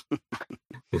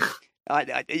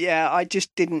 I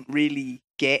just didn't really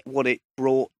get what it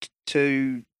brought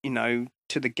to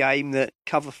the game that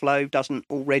Coverflow doesn't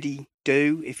already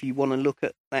do. If you want to look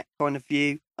at that kind of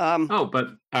view,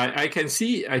 but I can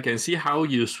see how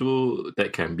useful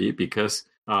that can be, because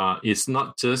it's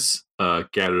not just a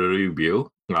gallery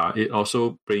view. It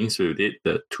also brings with it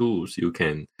the tools you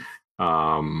can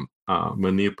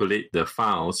manipulate the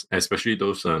files, especially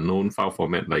those known file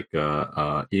format like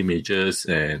images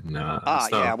and stuff.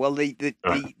 Yeah. Well, the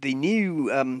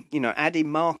new adding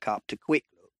markup to Quick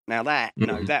Look. Now that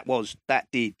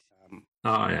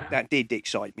did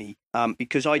excite me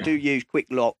because I do use Quick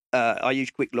Look. I use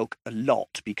Quick Look a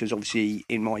lot because obviously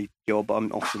in my job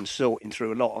I'm often sorting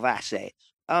through a lot of assets.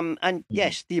 And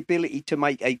yes, the ability to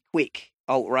make a quick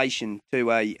alteration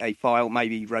to a file,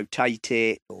 maybe rotate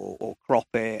it or crop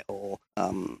it or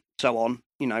so on,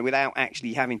 without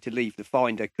actually having to leave the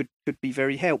Finder could be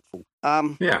very helpful.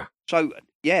 So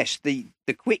yes, the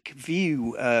quick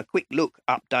view, quick look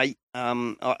update.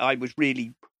 I was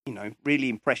really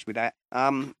impressed with that.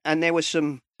 And there were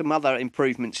some other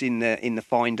improvements in the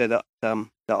Finder that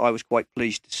I was quite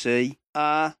pleased to see.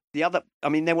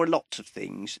 There were lots of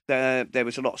things. There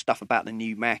was a lot of stuff about the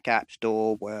new Mac App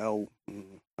Store. Well,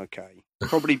 okay,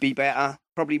 probably be better.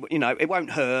 Probably, it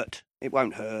won't hurt. It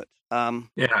won't hurt.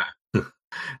 Yeah.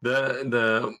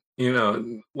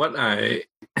 What I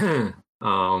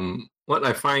what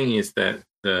I find is that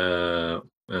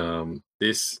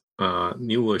this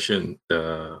new version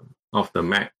of the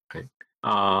Mac, right?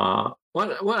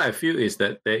 What I feel is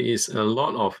that there is a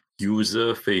lot of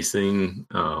user-facing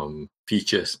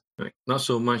features, right? Not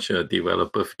so much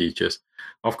developer features.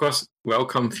 Of course,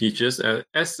 welcome features.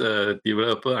 As a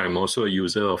developer, I'm also a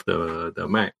user of the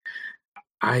Mac.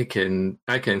 I can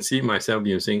see myself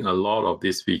using a lot of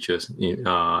these features,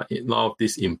 a lot of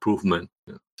this improvement.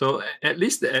 So at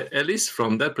least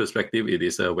from that perspective, it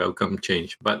is a welcome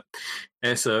change. But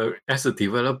as a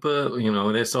developer,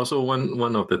 that's also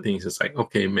one of the things. It's like,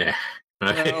 okay, meh.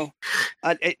 Right? Well,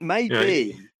 it may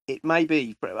be. It may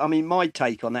be. I mean, my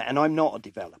take on that, and I'm not a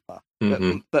developer,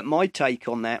 but my take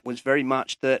on that was very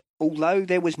much that although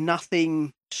there was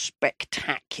nothing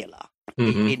spectacular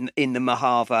in the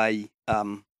Mojave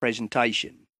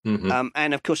presentation,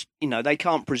 and of course, they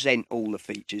can't present all the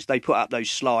features. They put up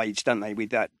those slides, don't they,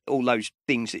 with all those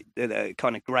things that are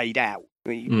kind of grayed out.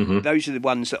 Those are the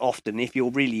ones that often, if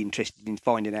you're really interested in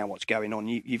finding out what's going on,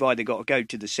 you've either got to go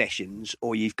to the sessions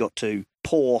or you've got to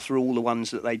pore through all the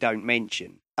ones that they don't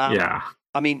mention.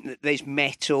 I mean, there's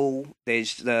Metal,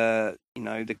 there's the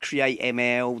Create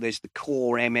ML, there's the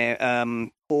Core ML,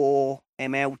 Core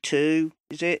ML2,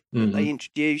 is it, that they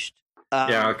introduced?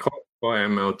 Core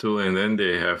ML2, and then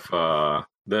they have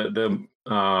the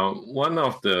one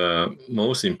of the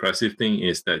most impressive thing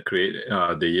is that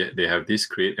they have this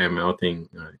Create ML thing,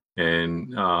 right?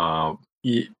 And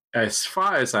as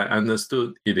far as I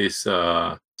understood, it is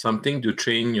something to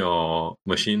train your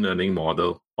machine learning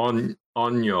model on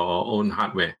your own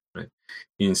hardware, right?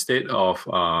 Instead of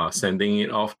sending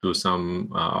it off to some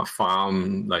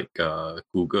farm like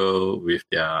Google with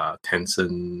their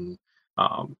Tencent,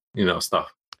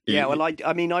 stuff. Yeah, well, I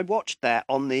watched that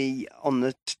on the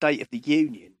State of the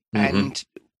Union, and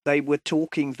they were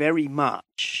talking very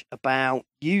much about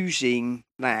using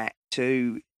that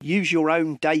to use your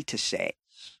own data sets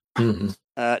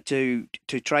to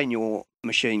train your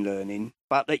machine learning,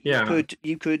 but that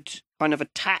you could kind of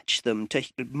attach them to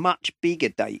much bigger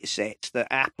data sets that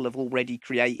Apple have already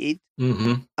created,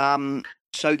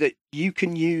 so that you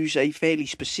can use a fairly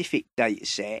specific data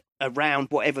set around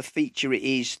whatever feature it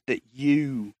is that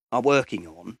you are working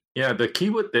on. Yeah, the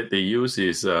keyword that they use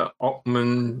is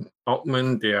augment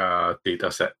their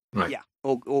data set, right? Yeah,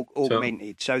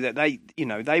 augmented, so that they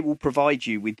will provide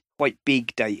you with quite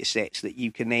big data sets that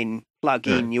you can then plug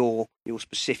in your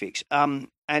specifics. And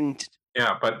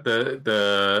yeah, but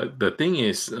the thing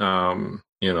is,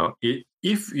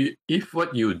 if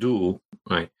what you do,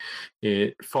 right,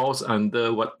 it falls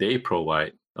under what they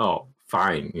provide, oh,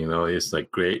 fine, it's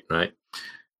like great, right?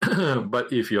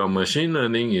 But if your machine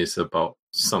learning is about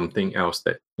something else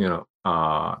that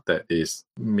that is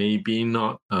maybe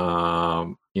not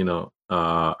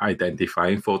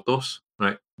identifying photos,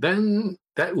 right? Then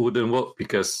that wouldn't work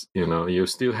because you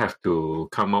still have to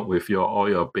come up with all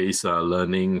your base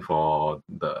learning for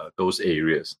those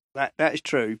areas. That is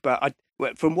true, but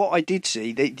from what I did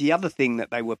see, the other thing that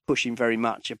they were pushing very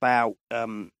much about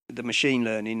the machine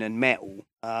learning and metal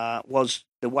was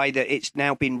the way that it's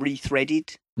now been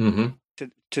rethreaded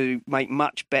to make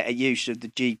much better use of the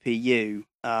GPU.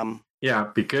 Yeah,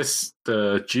 because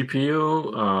the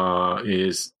GPU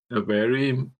is a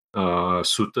very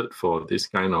suited for this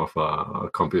kind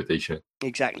of computation.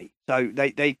 Exactly. So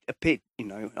they appear,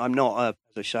 I'm not, as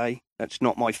I say, that's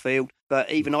not my field. But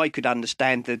even I could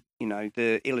understand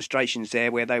the illustrations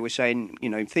there where they were saying,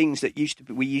 things that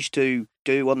we used to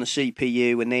do on the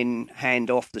CPU and then hand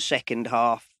off the second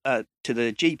half to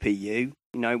the GPU.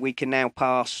 We can now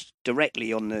pass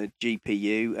directly on the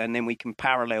GPU, and then we can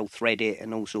parallel thread it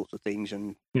and all sorts of things,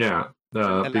 and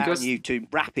allowing you to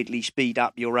rapidly speed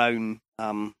up your own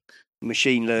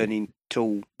machine learning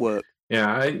tool work.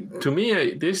 Yeah, to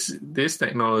me, this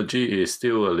technology is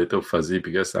still a little fuzzy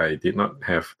because I did not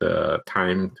have the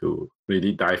time to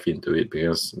really dive into it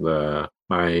because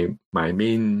my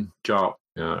main job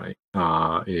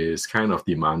is kind of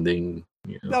demanding.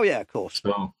 Oh yeah, of course.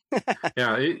 So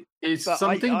yeah, it's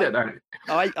something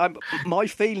my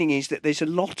feeling is that there's a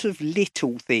lot of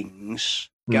little things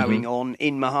going on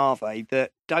in Mojave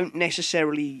that don't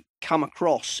necessarily come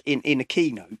across in a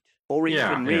keynote or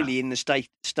even really in the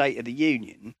State of the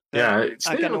Union. It's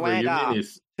going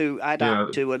to add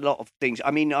up to a lot of things.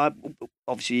 I mean,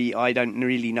 obviously, I don't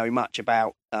really know much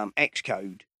about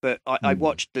Xcode, but I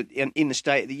watched in the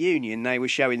State of the Union, they were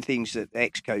showing things that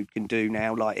Xcode can do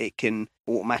now, like it can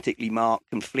automatically mark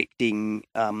conflicting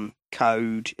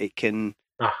code. It can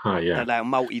allow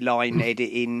multi-line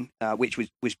editing, which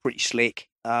was pretty slick.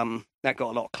 That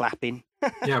got a lot of clapping.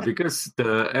 Yeah, because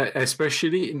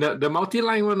especially the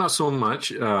multi-line one, not so much.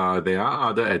 There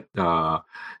are other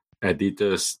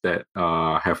editors that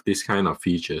have this kind of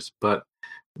features, but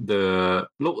the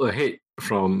look ahead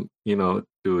from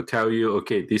to tell you,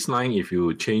 okay, this line, if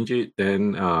you change it,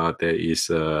 then there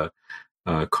is a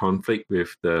conflict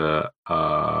with the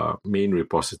main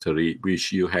repository,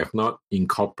 which you have not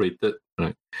incorporated,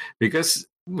 right? Because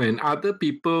when other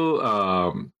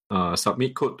people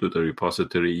submit code to the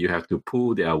repository, you have to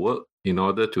pull their work in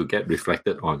order to get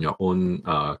reflected on your own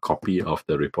copy of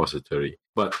the repository.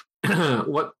 But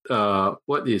what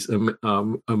is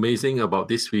amazing about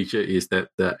this feature is that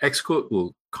the Xcode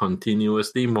will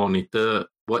continuously monitor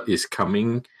what is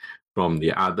coming from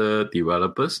the other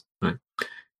developers, right?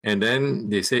 And then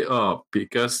they say,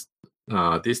 because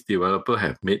this developer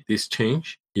have made this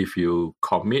change, if you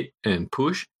commit and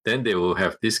push, then they will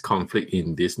have this conflict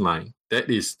in this line. That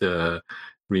is the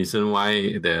reason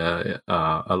why there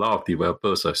are a lot of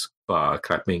developers are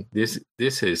clapping. This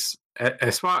is,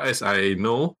 as far as I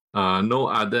know, no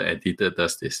other editor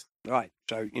does this. Right.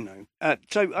 So,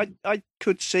 so I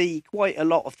could see quite a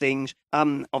lot of things.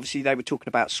 Obviously, they were talking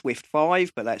about Swift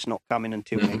 5, but that's not coming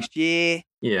until next year.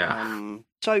 Yeah.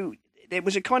 So there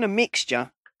was a kind of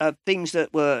mixture of things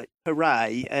that were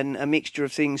hooray and a mixture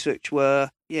of things which were,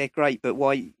 great, but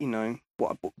why,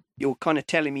 what you're kind of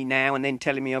telling me now and then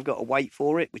telling me I've got to wait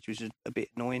for it, which was a bit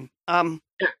annoying. That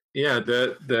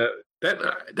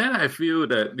I feel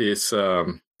that is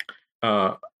also,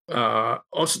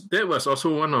 that was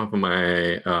also one of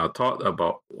my thought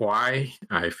about why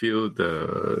I feel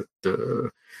the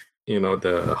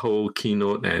whole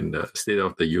keynote and the State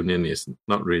of the Union is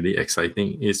not really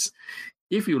exciting. Is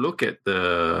if you look at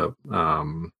the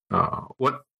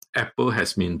what Apple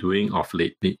has been doing of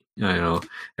lately,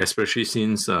 especially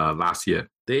since last year,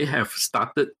 they have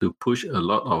started to push a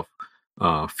lot of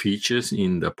features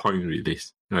in the point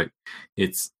release. Right?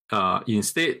 It's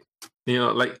instead,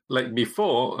 like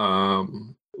before,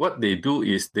 what they do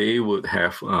is they would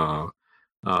have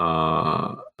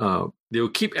they'll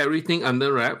keep everything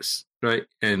under wraps, right?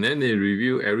 And then they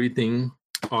review everything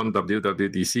on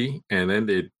WWDC, and then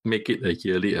they make it a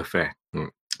yearly affair.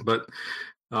 But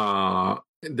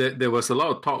there was a lot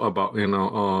of talk about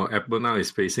Apple now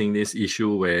is facing this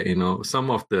issue where some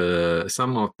of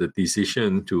the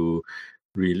decision to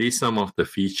release some of the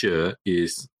feature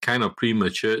is kind of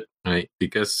premature, right?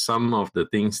 Because some of the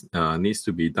things needs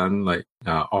to be done like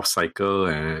off cycle,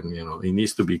 and it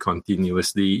needs to be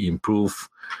continuously improved,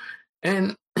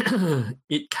 and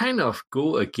it kind of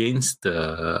go against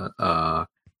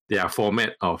their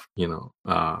format of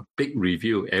big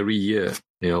review every year,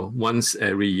 once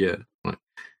every year. Right?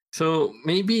 So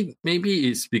maybe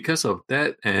it's because of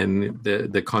that, and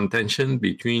the contention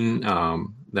between now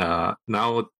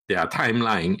their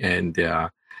timeline and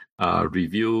their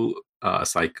review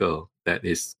cycle that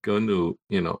is going to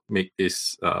make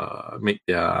this make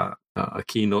their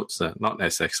keynotes not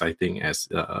as exciting as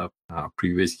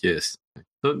previous years.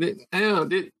 So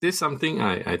this is something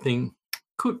I think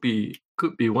could be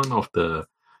one of the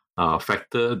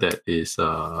factor that is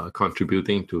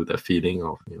contributing to the feeling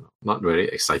of not very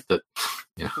excited.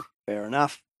 Yeah, fair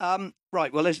enough.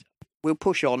 Right, well, we'll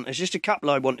push on. There's just a couple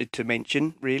I wanted to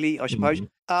mention, really, I suppose.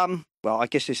 Mm-hmm. Well, I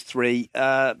guess there's three.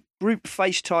 Group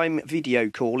FaceTime video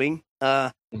calling.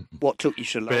 What took you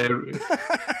so long?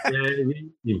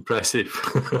 Very impressive.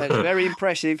 That's very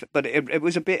impressive, but it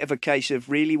was a bit of a case of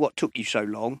really what took you so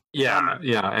long. Yeah,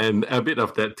 and a bit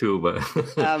of that too, but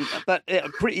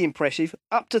pretty impressive.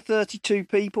 Up to 32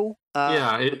 people.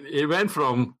 It went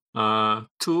from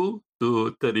 2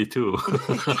 to 32.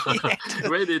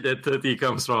 Where did that 30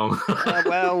 comes from?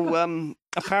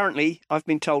 Apparently, I've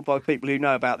been told by people who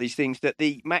know about these things that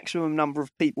the maximum number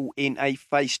of people in a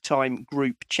FaceTime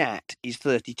group chat is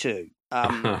 32.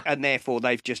 And therefore,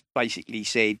 they've just basically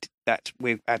said that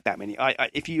we've had that many.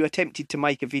 If you attempted to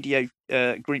make a video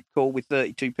group call with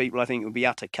 32 people, I think it would be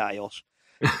utter chaos.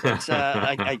 But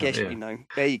I guess,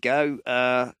 there you go.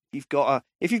 If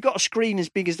you've got a screen as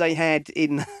big as they had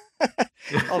in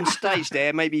on stage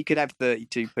there, maybe you could have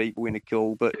 32 people in a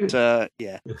call. But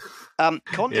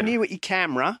continuity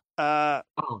camera.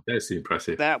 That's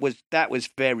impressive. That was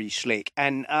very slick,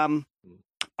 and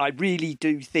I really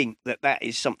do think that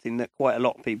is something that quite a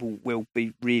lot of people will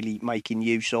be really making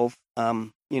use of.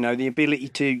 The ability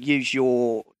to use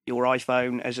your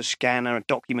iPhone as a scanner, a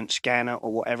document scanner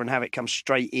or whatever, and have it come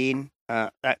straight in.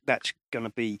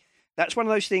 That's one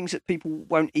of those things that people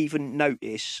won't even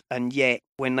notice, and yet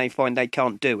when they find they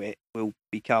can't do it, will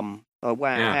become, oh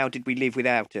wow, how did we live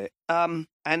without it? And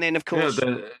then of course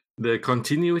the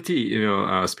continuity.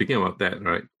 Speaking about that,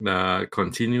 right? The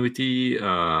continuity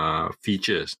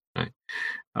features, right?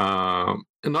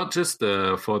 Not just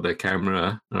for the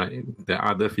camera, right? The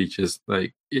other features,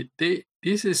 like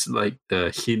this is like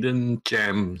the hidden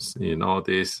gems in all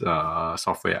this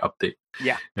software update.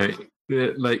 Yeah. Right?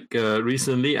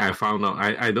 Recently, I found out.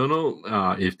 I don't know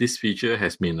if this feature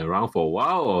has been around for a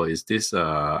while or is this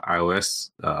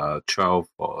iOS 12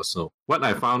 or so. What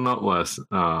I found out was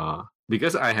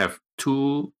because I have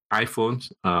two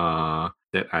iPhones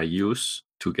that I use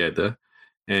together.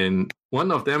 And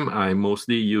one of them, I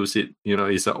mostly use it,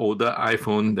 it's an older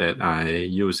iPhone that I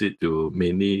use it to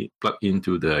mainly plug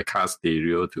into the car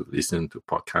stereo to listen to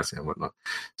podcasts and whatnot.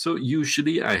 So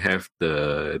usually I have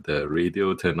the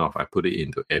radio turned off. I put it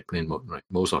into airplane mode, right,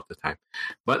 most of the time.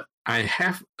 But I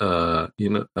have a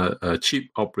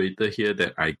cheap operator here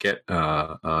that I get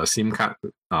a SIM card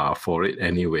for it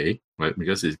anyway, right?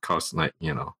 Because it costs like,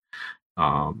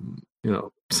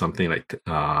 something like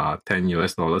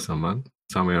 $10 a month.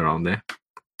 Somewhere around there,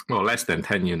 or less than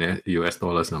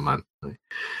 $10 a month. Right?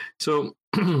 So,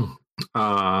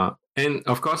 and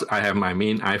of course, I have my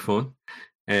main iPhone,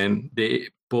 and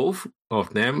both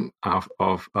of them are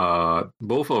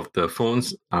both of the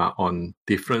phones are on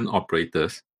different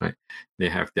operators. Right? They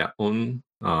have their own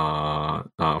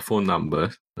phone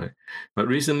numbers. Right? But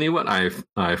recently, what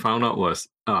I found out was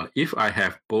if I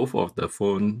have both of the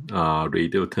phone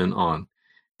radio turned on,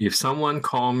 if someone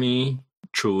call me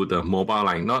through the mobile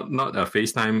line, not a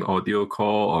FaceTime audio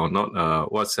call or not a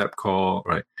WhatsApp call,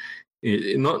 right?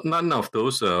 None of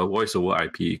those voice over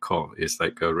IP call. It's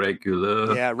like a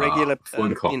regular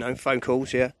phone call. Phone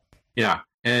calls, yeah. Yeah,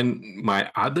 and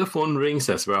my other phone rings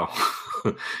as well.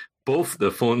 Both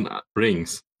the phone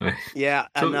rings. Right? Yeah,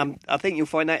 and I think you'll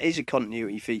find that is a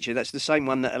continuity feature. That's the same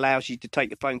one that allows you to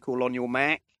take the phone call on your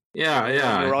Mac. Yeah,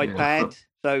 on your iPad.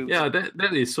 So yeah,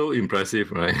 that is so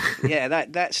impressive, right? Yeah,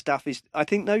 that stuff is. I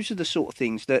think those are the sort of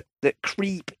things that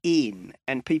creep in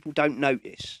and people don't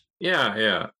notice.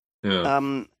 Yeah.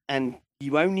 And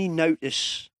you only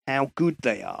notice how good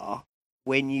they are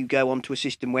when you go onto a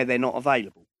system where they're not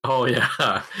available. Oh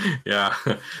yeah.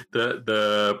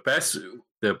 The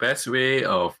best way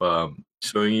of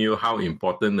showing you how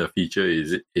important the feature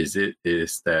is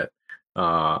that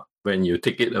when you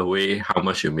take it away, how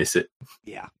much you miss it.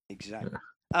 Yeah, exactly. Yeah.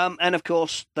 And of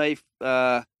course, they've,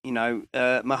 Mojave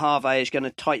is going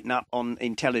to tighten up on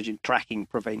intelligent tracking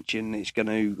prevention. It's going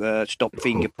to stop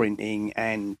fingerprinting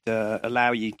and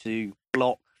allow you to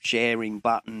block sharing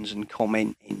buttons and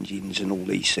comment engines and all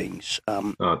these things.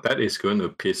 That is going to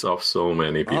piss off so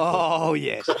many people. Oh,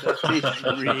 yes. That is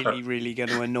really, really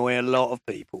going to annoy a lot of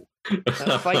people.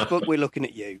 Facebook, we're looking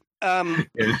at you.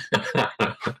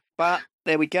 But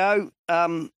there we go.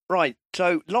 Right,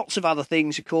 so lots of other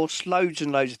things, of course, loads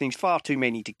and loads of things, far too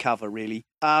many to cover, really.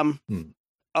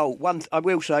 I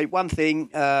will say one thing,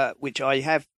 which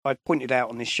I've pointed out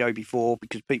on this show before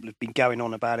because people have been going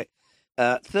on about it.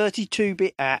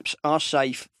 32-bit apps are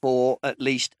safe for at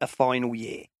least a final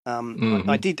year.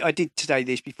 I did say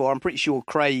this before. I'm pretty sure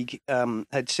Craig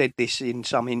had said this in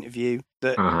some interview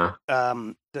that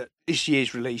that this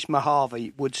year's release,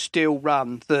 Mojave, would still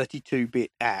run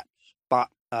 32-bit apps, but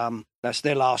that's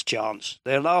their last chance.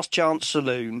 Their last chance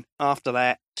saloon. After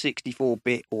that,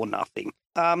 64-bit or nothing.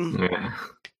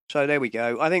 So there we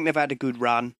go. I think they've had a good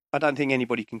run. I don't think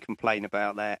anybody can complain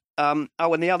about that. And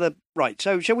the other right.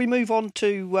 So shall we move on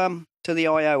to the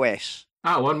iOS?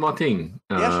 One more thing.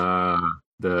 Yes.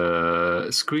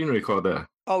 The screen recorder.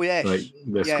 Oh yes. Like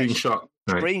the screenshot.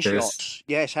 Right? Screenshots.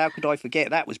 Yes. How could I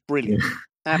forget? That was brilliant.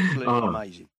 Absolutely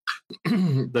amazing.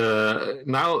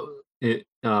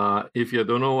 If you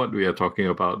don't know what we are talking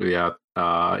about,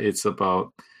 it's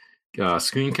about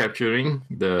screen capturing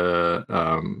the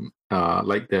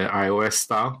like the iOS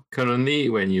style. Currently,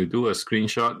 when you do a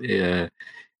screenshot,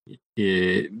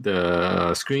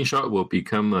 the screenshot will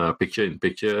become a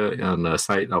picture-in-picture on the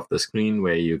side of the screen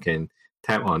where you can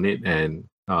tap on it and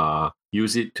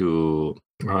use it to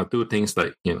do things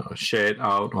like share it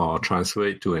out or transfer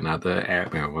it to another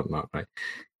app and whatnot. Right?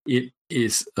 It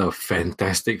is a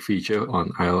fantastic feature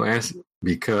on iOS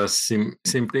because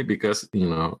simply because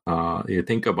you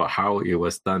think about how it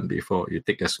was done before. You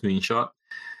take a screenshot,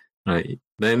 right?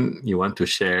 Then you want to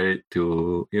share it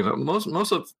to most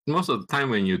of the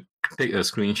time when you take a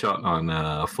screenshot on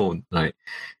a phone, right?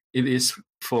 It is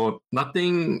for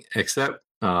nothing except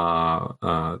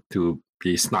to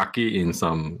be snarky in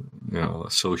some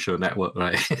social network,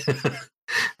 right?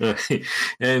 Right.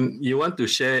 And you want to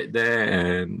share it there,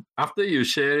 and after you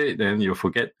share it, then you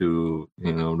forget to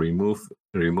remove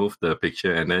the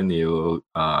picture, and then you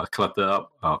clutter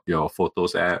up your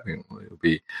Photos app, and it'll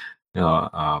be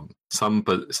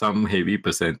some heavy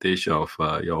percentage of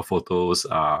your photos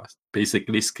are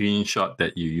basically screenshot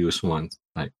that you use once.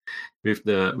 Right? With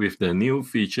the new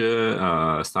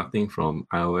feature starting from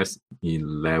iOS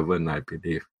 11, I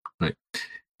believe. Right.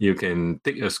 You can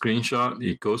take a screenshot.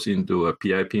 It goes into a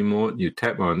PIP mode. You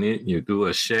tap on it. You do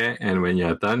a share, and when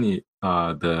you're done,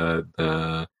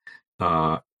 the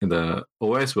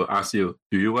OS will ask you,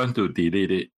 "Do you want to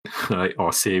delete it, right,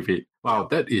 or save it?" Wow,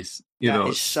 that is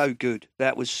is so good.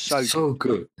 That was so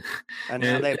good. And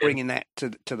now they're bringing that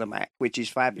to the Mac, which is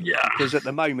fabulous. Yeah. Because at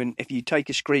the moment, if you take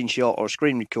a screenshot or a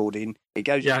screen recording, it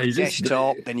goes to the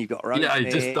desktop, then you've got to open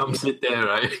it just dumps it there,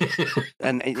 right?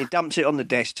 And it dumps it on the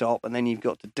desktop, and then you've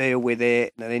got to deal with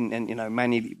it, and then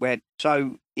manually.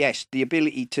 So yes, the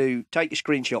ability to take a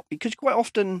screenshot, because quite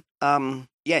often,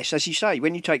 yes, as you say,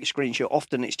 when you take a screenshot,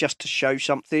 often it's just to show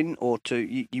something or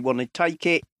you want to take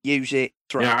it, use it,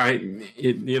 throw. Yeah,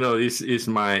 this is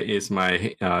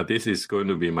this is going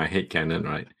to be my headcanon,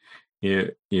 right?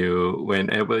 You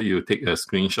whenever you take a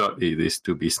screenshot, it is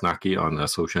to be snarky on a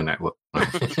social network.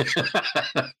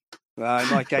 Well, in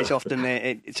my case,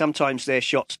 often sometimes they're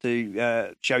shots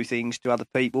to show things to other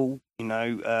people.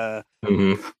 I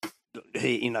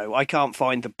can't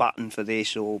find the button for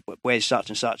this, or where's such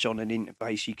and such on an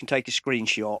interface. You can take a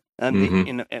screenshot,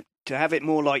 and to have it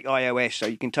more like iOS, so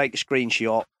you can take a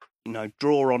screenshot,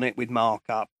 draw on it with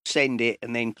markup, send it,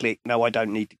 and then click, no, I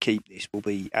don't need to keep this, will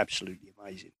be absolutely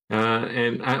amazing.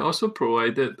 And I also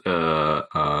provided a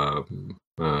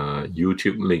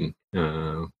YouTube link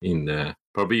in the,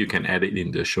 probably you can add it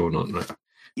in the show note, right?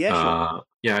 Yeah, sure.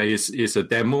 It's a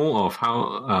demo of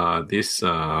how this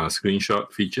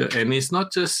screenshot feature, and it's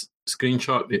not just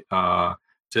screenshot,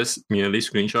 just merely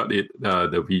screenshot it.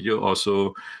 The video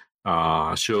also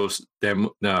shows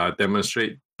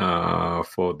demonstrate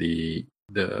for the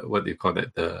what do you call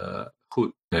that, the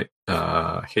HUD, like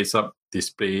heads up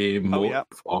display mode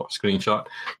for screenshot.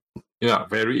 Yeah,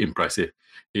 very impressive.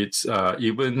 It's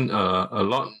even a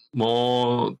lot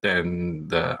more than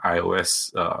the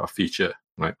iOS feature.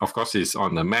 Right. Of course, it's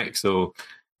on the Mac, so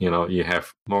you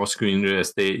have more screen real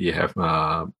estate. You have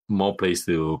more place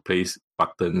to place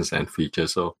buttons and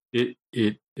features. So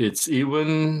it's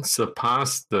even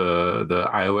surpassed the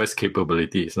iOS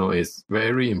capability. So it's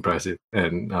very impressive.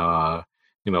 And go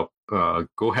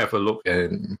have a look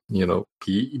and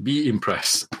be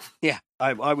impressed. Yeah,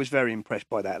 I was very impressed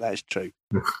by that. That's true.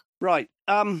 Right.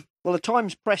 Well, the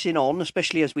time's pressing on,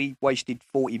 especially as we wasted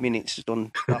 40 minutes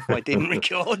on stuff I didn't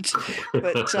record.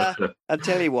 But I'll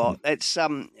tell you what,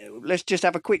 let's just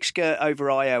have a quick skirt over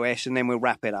iOS and then we'll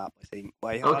wrap it up, I think.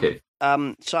 Okay.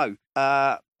 So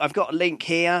I've got a link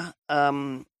here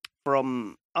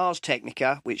from Ars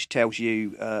Technica, which tells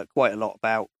you quite a lot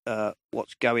about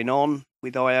what's going on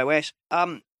with iOS.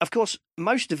 of course,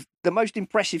 the most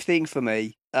impressive thing for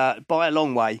me, by a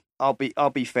long way, I'll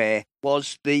be fair,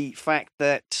 was the fact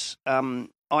that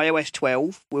iOS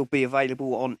 12 will be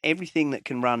available on everything that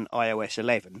can run iOS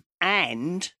 11,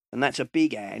 and that's a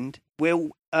big and,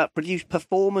 will produce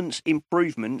performance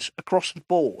improvements across the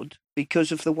board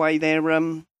because of the way they're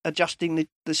adjusting the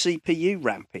CPU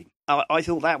ramping. I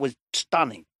thought that was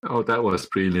stunning. Oh, that was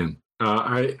brilliant.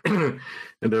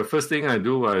 The first thing I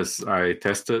do was I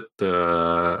tested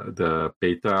the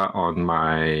beta on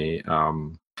my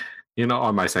on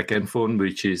my second phone,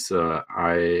 which is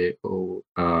iPhone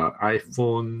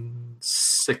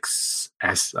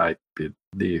 6s, I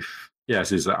believe.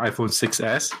 Yes, it's an iPhone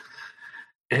 6s,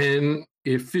 and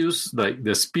it feels like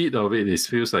the speed of it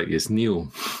feels like it's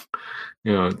new.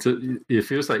 It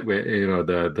feels like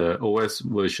the OS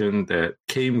version that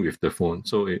came with the phone.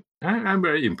 So I'm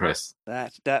very impressed.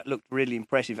 That looked really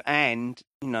impressive, and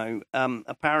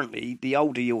apparently the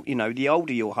older your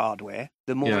hardware,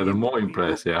 the more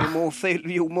impressed.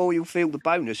 The more you'll feel the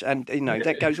bonus, and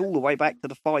that goes all the way back to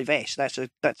the 5S.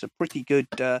 That's a pretty good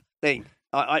thing.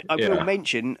 I will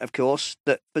mention, of course,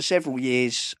 that for several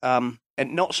years, and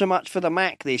not so much for the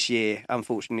Mac this year,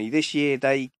 unfortunately. This year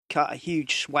they cut a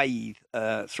huge swathe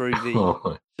through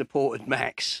the supported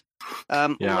Macs.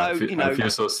 I feel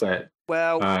so sad.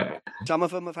 Well, some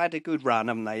of them have had a good run,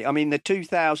 haven't they? I mean, the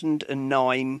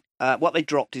 2009, what they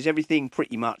dropped is everything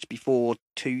pretty much before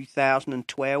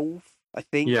 2012, I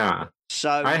think. Yeah.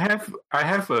 So I have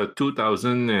a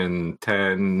 2010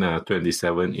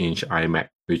 27-inch iMac,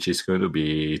 which is going to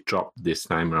be dropped this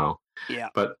time around. Yeah.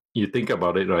 But you think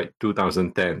about it, right?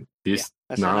 2010. That's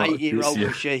an 8-year-old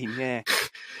machine, yeah.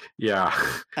 Yeah.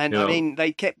 And I mean,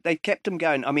 they kept them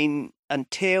going. I mean,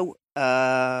 until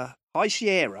High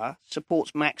Sierra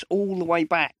supports Macs all the way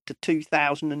back to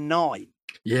 2009.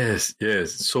 Yes.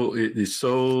 So it is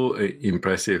so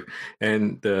impressive,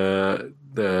 and for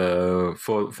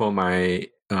my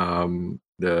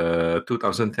the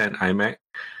 2010 iMac,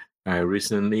 I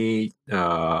recently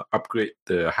upgrade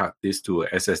the hard disk to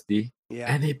SSD.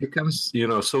 Yeah. And it becomes,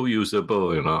 so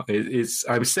usable. I'm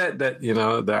sad that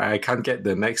that I can't get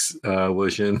the next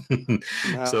version. No.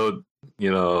 So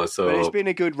But it's been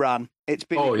a good run. It's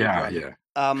been. Oh yeah.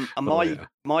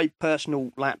 My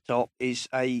personal laptop is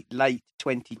a late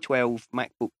 2012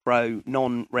 MacBook Pro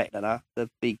non-Retina, the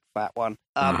big fat one,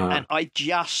 and I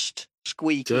just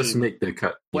squeak just in. Make the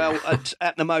cut. Well,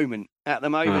 at the moment,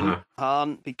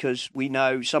 aren't, because we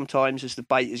know sometimes as the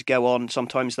betas go on,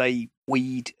 sometimes they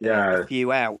weed a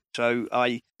few out. So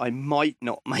I might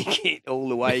not make it all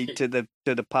the way to the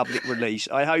public release.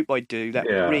 I hope I do. That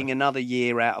will bring another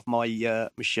year out of my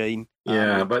machine.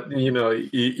 Yeah, but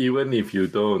even if you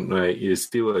don't, right, it's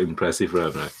still an impressive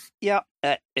run, right? Yeah,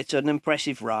 it's an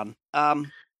impressive run.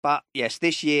 But yes,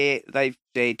 this year they've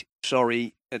said,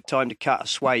 sorry, time to cut a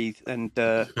swathe and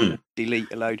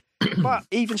delete a load. But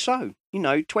even so,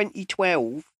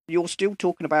 2012, you're still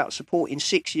talking about supporting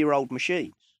 6-year-old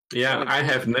machines. Yeah, I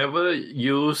have never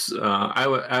used. I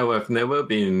have never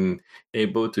been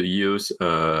able to use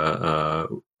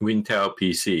Wintel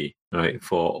PC, right,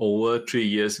 for over 3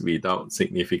 years without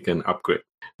significant upgrade.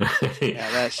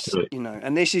 Yeah, that's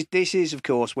and this is of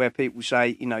course where people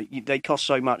say they cost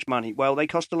so much money. Well, they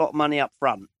cost a lot of money up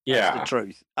front. That's the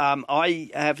truth.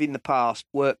 I have in the past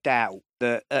worked out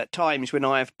that at times when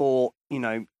I have bought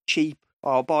cheap,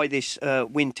 I'll buy this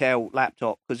Wintel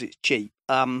laptop because it's cheap.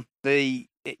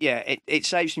 It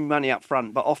saves me money up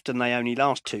front, but often they only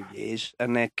last 2 years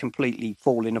and they're completely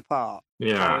falling apart.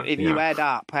 Yeah. So if you add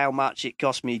up how much it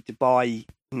cost me to buy,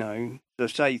 so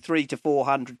say £300 to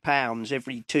 £400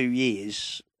 every 2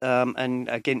 years, and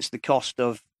against the cost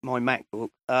of my MacBook,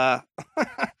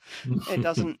 it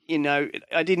doesn't.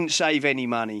 I didn't save any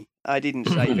money. I didn't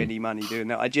save any money doing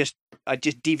that. I just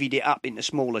divvied it up into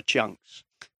smaller chunks.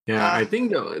 Yeah, I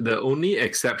think the only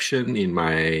exception in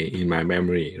my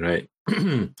memory, right,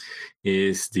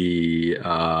 is the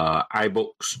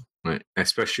iBooks, right?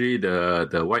 Especially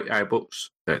the white iBooks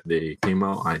that they came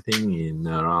out, I think, in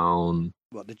around.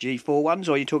 What, the G4 ones,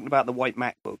 or are you talking about the white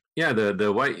MacBook? Yeah,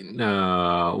 the white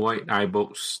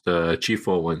iBooks, the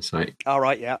G4 ones, right? All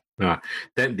right, yeah. That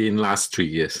didn't last 3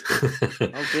 years.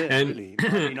 Oh dear, really?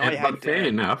 But fair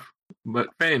enough. But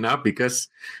fair enough, because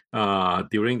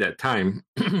during that time,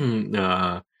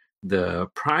 the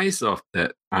price of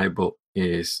that iBook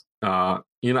is, I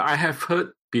have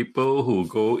heard people who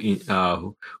go in,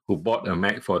 who bought a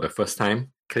Mac for the first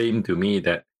time claim to me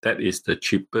that is the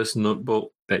cheapest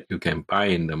notebook that you can buy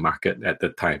in the market at the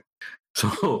time.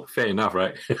 So fair enough,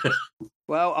 right?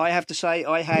 Well, I have to say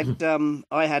I had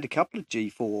a couple of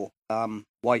G4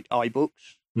 white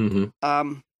iBooks.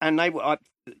 Mm-hmm. And they were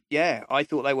yeah, I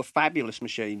thought they were fabulous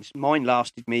machines. Mine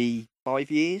lasted me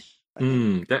 5 years. I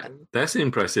think. That's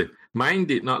impressive. Mine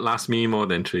did not last me more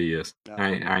than 3 years. No.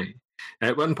 I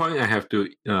at one point I have to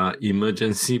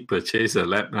emergency purchase a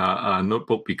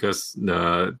notebook because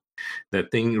the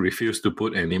thing refused to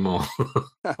put anymore.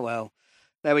 Well,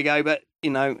 there we go. But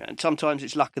sometimes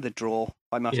it's luck of the draw.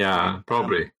 I must. Yeah, say.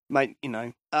 probably. Mate,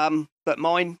 but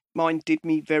mine did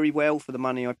me very well for the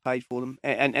money I paid for them,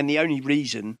 and the only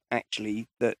reason actually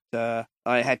that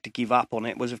I had to give up on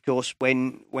it was, of course,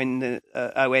 when the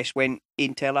OS went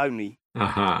Intel only.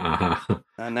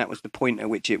 And that was the point at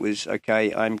which it was,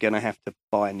 okay, I'm going to have to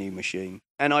buy a new machine.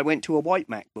 And I went to a white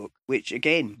MacBook, which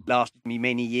again lasted me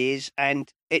many years,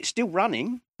 and it's still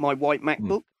running, my white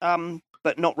MacBook,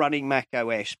 but not running Mac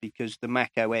OS, because the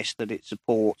Mac OS that it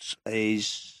supports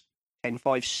is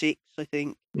 10.5.6, I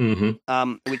think,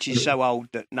 which is so old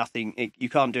that you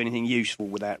can't do anything useful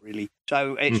with that, really.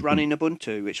 So it's running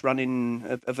Ubuntu. It's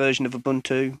running a version of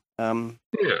Ubuntu. And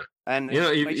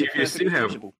if you still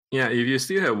have usable. if you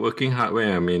still have working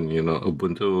hardware, I mean,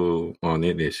 Ubuntu on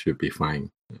it should be fine.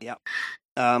 Yeah.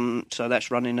 So that's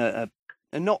running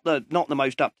not the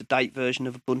most up to date version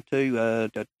of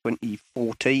Ubuntu, the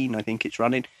 2014, I think it's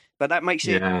running, but that makes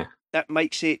it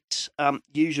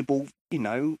usable,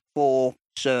 for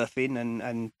surfing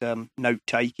and note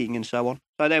taking and so on.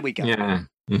 So there we go. Yeah.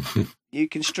 You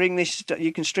can string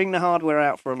the hardware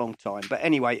out for a long time. But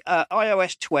anyway,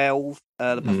 iOS 12,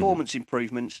 the performance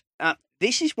improvements.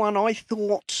 This is one I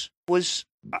thought was,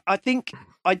 I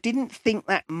didn't think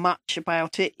that much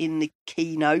about it in the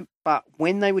keynote, but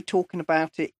when they were talking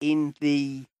about it in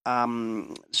the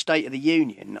State of the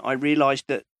Union, I realised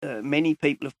that many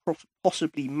people have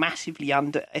possibly massively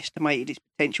underestimated its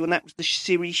potential, and that was the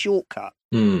Siri shortcut.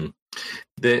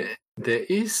 There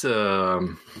is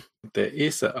an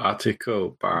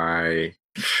article by,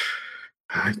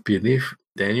 I believe,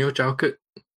 Daniel Jalkut.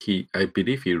 I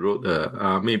believe he wrote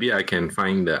maybe I can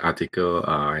find the article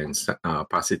and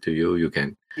pass it to you. You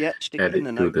can stick it in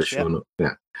the notes, to the show note.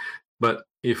 Yeah. But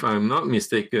if I'm not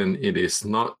mistaken, it is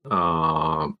not.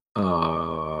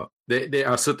 There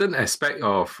are certain aspects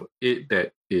of it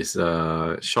that is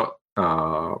short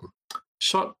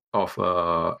of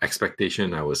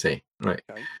expectation, I would say. Right.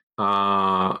 Okay.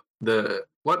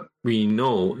 What we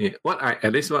know, what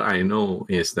I know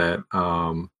is that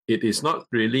it is not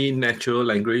really natural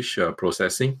language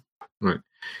processing. Right.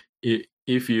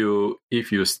 If you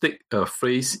stick a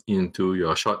phrase into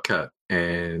your shortcut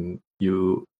and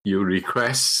you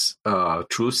request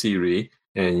through Siri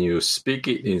and you speak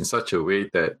it in such a way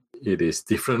that it is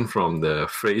different from the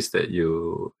phrase that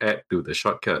you add to the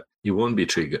shortcut, it won't be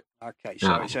triggered. Okay,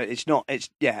 so it's not. It's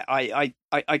I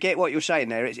get what you're saying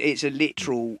there. It's a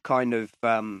literal kind of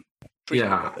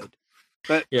trigger word.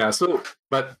 But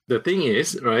but the thing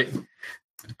is, right,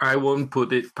 I won't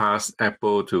put it past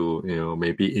Apple to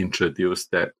maybe introduce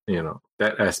that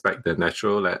that aspect, the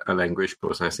natural language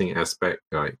processing aspect,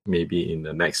 right, maybe in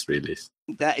the next release.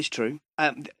 That is true.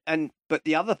 But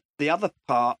the other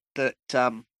part that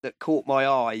caught my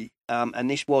eye, and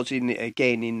this was in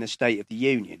the State of the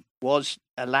Union, was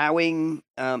allowing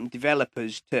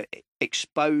developers to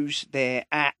expose their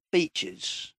app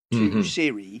features to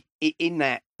Siri in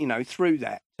that through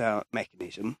that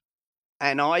mechanism,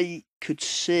 and I could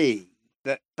see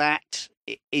that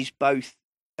is both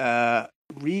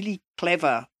really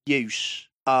clever use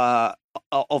of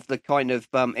the kind of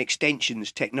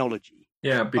extensions technology.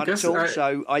 Yeah, because but it's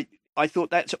also I thought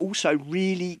that's also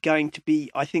really going to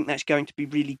be. I think that's going to be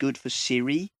really good for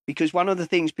Siri, because one of the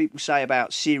things people say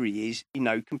about Siri is,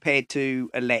 compared to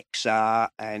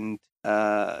Alexa and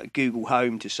Google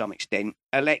Home to some extent,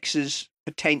 Alexa's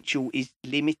potential is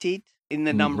limited in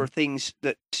the number of things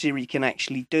that Siri can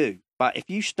actually do. But if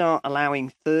you start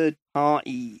allowing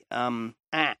third-party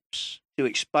apps to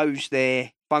expose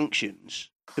their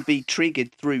functions to be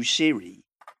triggered through Siri,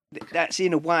 that's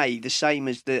in a way the same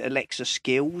as the Alexa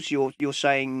skills. You're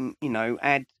saying,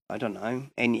 add, I don't know,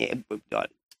 any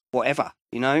whatever,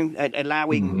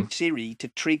 allowing Siri to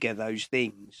trigger those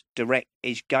things direct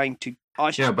is going to.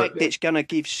 I suspect it's going to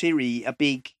give Siri a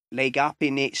big leg up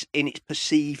in its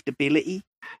perceived ability.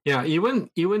 Yeah, even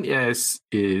as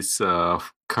is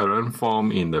current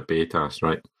form in the betas,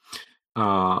 right?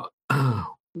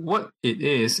 What it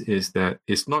is that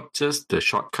it's not just the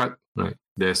shortcut, right?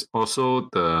 There's also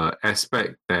the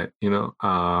aspect that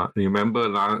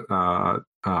remember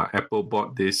Apple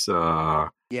bought this workflow.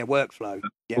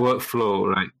 Yeah. Workflow,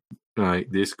 right?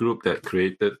 Right, this group that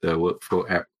created the workflow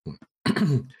app,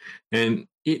 and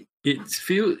if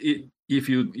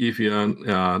you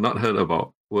are not heard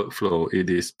about workflow, it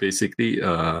is basically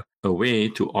a way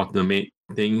to automate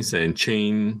things and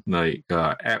chain like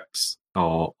apps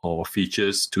or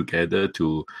features together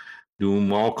to do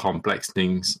more complex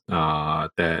things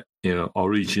that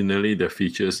originally the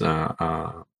features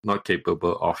are not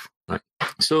capable of. Right?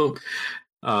 So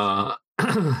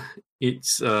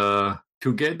it's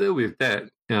together with that.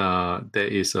 There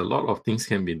is a lot of things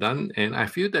can be done, and I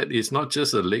feel that it's not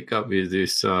just a leg up. It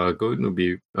is going to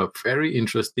be a very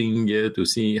interesting year to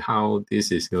see how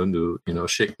this is going to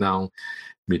shake down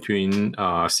between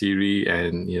Siri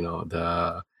and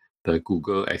the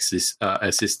Google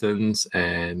assistants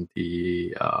and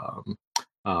the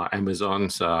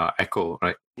Amazon's Echo,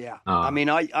 right? Yeah, I mean,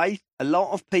 a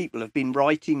lot of people have been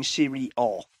writing Siri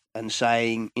off and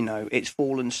saying, it's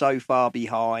fallen so far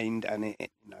behind, and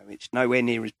it's nowhere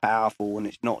near as powerful, and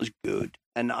it's not as good.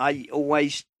 And I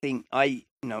always think I'm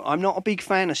not a big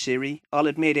fan of Siri. I'll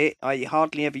admit it. I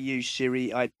hardly ever use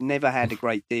Siri. I've never had a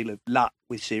great deal of luck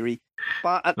with Siri.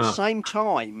 But at the same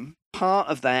time, part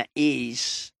of that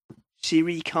is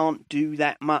Siri can't do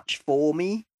that much for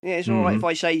me. Yeah, it's all right if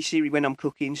I say Siri when I'm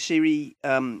cooking. Siri,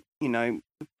 put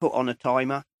on a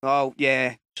timer. Oh,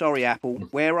 yeah. Sorry, Apple.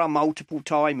 Where are multiple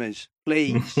timers?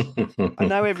 Please. I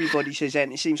know everybody says that,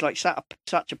 and it seems like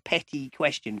such a petty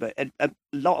question, but a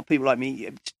lot of people like me,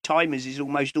 timers is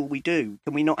almost all we do.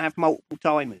 Can we not have multiple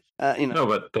timers? No,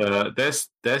 but that's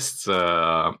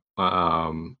what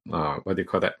do you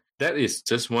call that? That is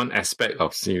just one aspect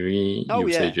of Siri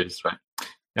usages, right?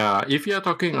 If you're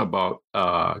talking about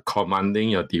commanding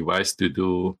your device to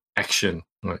do action,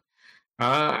 right?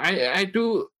 I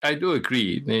do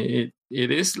agree. It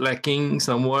is lacking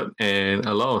somewhat, and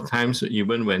a lot of times,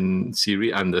 even when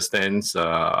Siri understands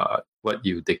what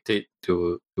you dictate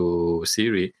to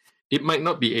Siri, it might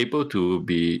not be able to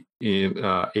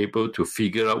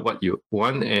figure out what you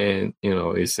want, and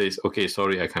it says, "Okay,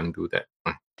 sorry, I can't do that."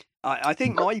 I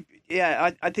think I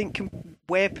think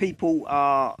where people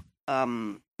are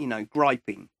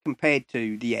griping compared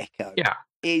to the Echo,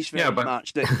 is very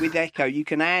much that with Echo you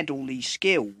can add all these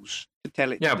skills to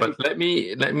tell it. Yeah, but let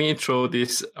me throw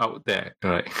this out there,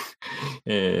 right?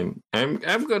 And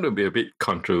I'm going to be a bit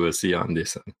controversial on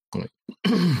this one.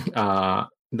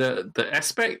 The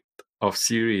aspect of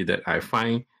Siri that I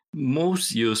find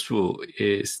most useful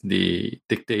is the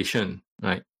dictation,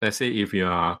 right? Let's say if you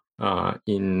are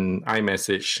in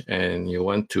iMessage and you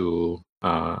want to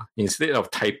instead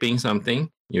of typing something,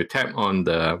 you tap on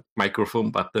the microphone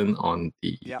button on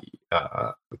the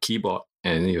keyboard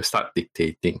and you start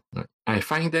dictating. I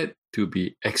find that to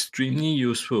be extremely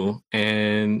useful,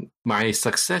 and my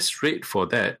success rate for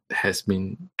that has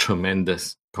been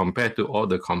tremendous compared to all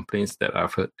the complaints that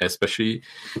I've heard, especially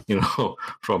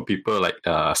from people like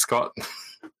Scott.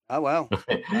 Oh, well,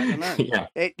 I don't know. Yeah.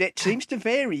 It seems to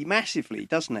vary massively,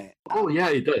 doesn't it? Oh, yeah,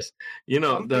 it does.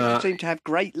 Some people seem to have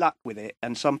great luck with it,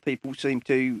 and some people seem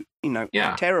to,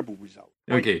 have terrible results.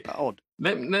 Okay. Odd.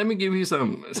 Let me give you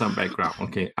some background.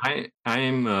 Okay,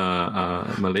 I'm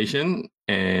Malaysian,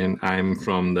 and I'm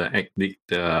from the ethnic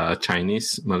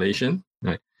Chinese Malaysian,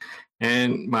 right?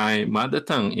 And my mother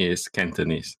tongue is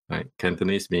Cantonese, right?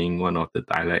 Cantonese being one of the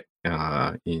dialect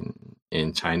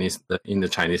in Chinese, in the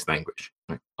Chinese language.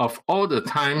 Right? Of all the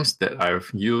times that I've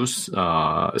used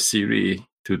Siri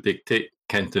to dictate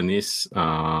Cantonese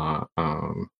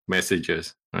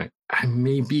messages, right? I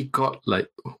maybe got like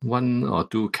 1 or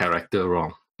 2 character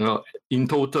wrong. In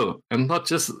total, and not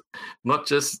just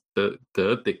the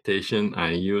dictation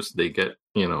I use, they get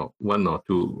 1 or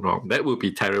 2 wrong. That would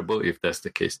be terrible if that's the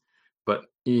case. But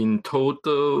in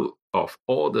total of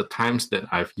all the times that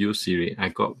I've used Siri, I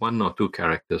got 1 or 2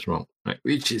 characters wrong, right?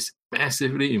 Which is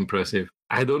massively impressive.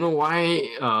 I don't know why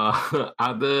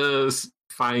others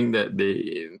find that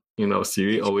they,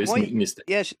 Siri always make mistakes.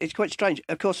 Yes, it's quite strange.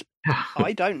 Of course,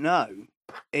 I don't know.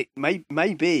 It may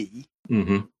be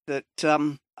that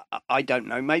I don't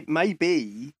know.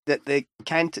 Maybe that the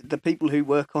people who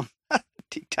work on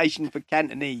dictation for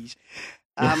Cantonese,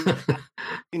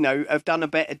 have done a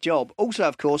better job. Also,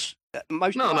 of course,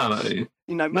 most of us,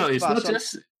 it's not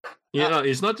just.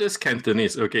 It's not just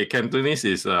Cantonese. Okay, Cantonese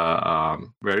is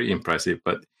very impressive,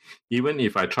 but even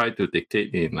if I try to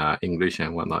dictate in English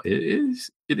and whatnot, it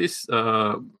is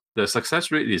the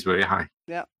success rate is very high.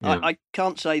 Yeah. I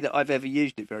can't say that I've ever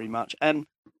used it very much. And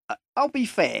I'll be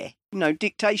fair,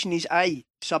 dictation is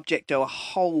subject to a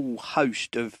whole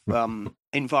host of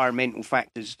environmental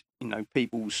factors.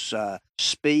 People's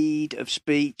speed of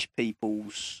speech,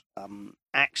 people's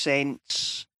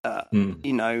accents,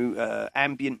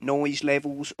 ambient noise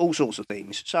levels, all sorts of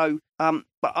things. So,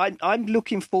 but I'm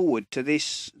looking forward to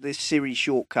this Siri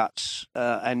shortcuts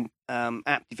and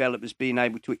app developers being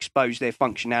able to expose their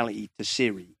functionality to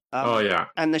Siri.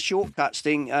 And the shortcuts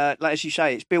thing, like as you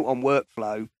say, it's built on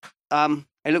workflow.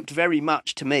 It looked very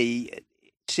much to me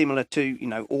similar to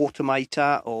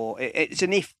Automator, or it's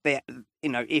an if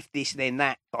this then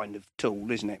that kind of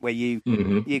tool, isn't it? Where you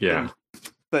can,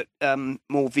 but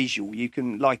more visual. You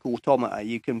can, like Automata,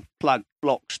 you can plug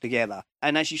blocks together,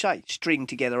 and as you say, string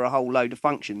together a whole load of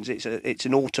functions. It's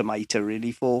an automator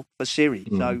really for Siri.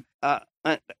 So I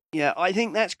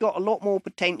think that's got a lot more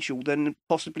potential than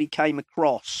possibly came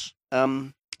across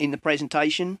in the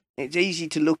presentation. It's easy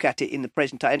to look at it in the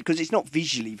presentation because it's not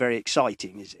visually very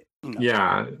exciting, is it?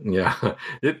 Yeah.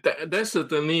 That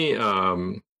certainly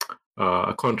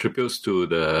contributes to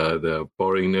the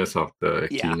boringness of the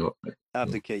keynote.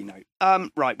 Of the keynote.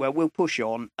 Right, well, we'll push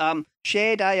on.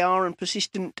 Shared AR and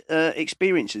persistent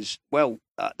experiences. Well,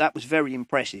 that was very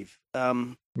impressive.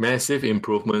 Massive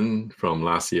improvement from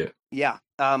last year. Yeah,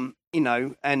 and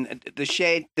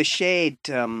the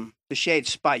shared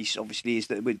space obviously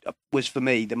was for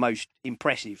me the most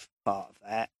impressive part of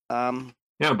that.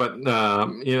 Yeah, but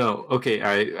okay,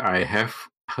 I have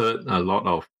heard a lot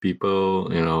of people,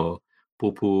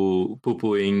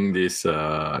 poo-pooing this,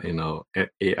 AI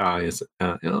is,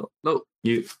 look,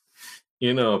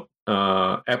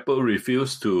 Apple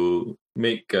refused to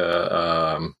make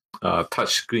a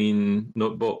touchscreen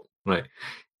notebook, right?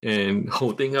 And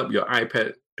holding up your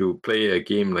iPad to play a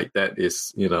game like that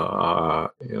is,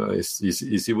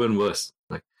 is even worse.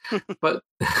 Right? But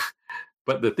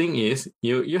the thing is,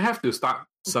 you have to start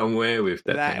somewhere with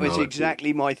that. That was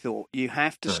exactly my thought. You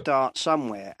have to start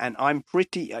somewhere, and I'm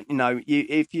pretty.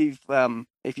 If you've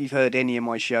heard any of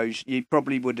my shows, you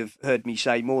probably would have heard me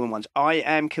say more than once. I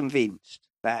am convinced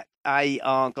that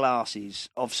AR glasses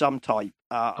of some type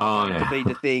are going to be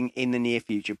the thing in the near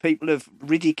future. People have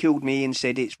ridiculed me and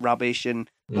said it's rubbish and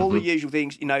all the usual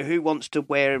things. Who wants to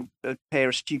wear a pair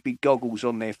of stupid goggles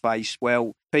on their face?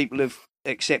 Well, people have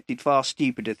accepted far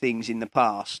stupider things in the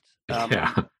past.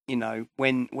 When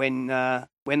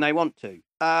they want to.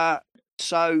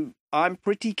 So I'm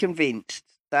pretty convinced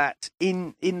that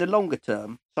in the longer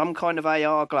term, some kind of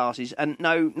AR glasses, and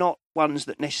no, not ones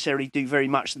that necessarily do very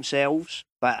much themselves,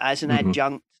 but as an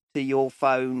adjunct to your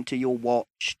phone, to your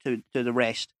watch, to the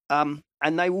rest. And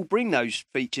they will bring those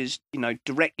features,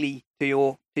 directly to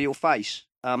your face.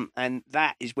 And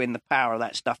that is when the power of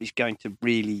that stuff is going to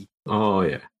really. Oh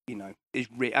yeah.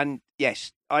 And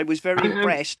yes, I was very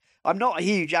impressed. I'm not a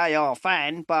huge AR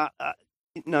fan, but I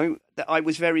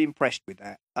was very impressed with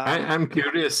that. I'm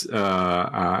curious.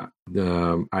 Are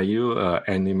you an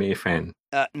anime fan?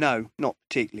 No, not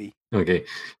particularly. Okay,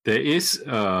 there is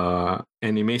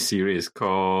anime series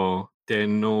called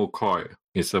Denno Koi.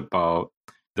 It's about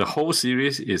the whole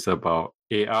series is about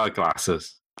AR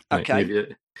glasses. Right?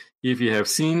 Okay. If you have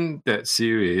seen that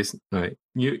series, right,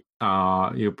 you'll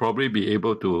probably be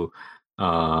able to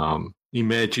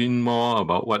imagine more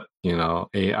about what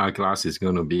AR glass is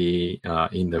going to be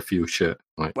in the future.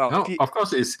 Right? Well, now, of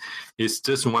course, it's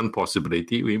just one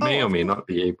possibility. We may or may not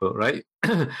be able, right?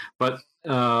 But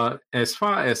as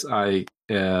far as I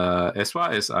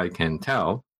can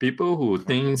tell, people who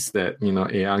thinks that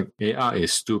AR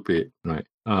is stupid, right,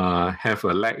 have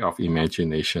a lack of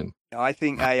imagination. I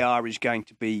think AR is going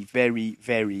to be very,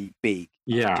 very big.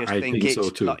 Yeah, I think it's so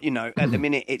too. Like, at the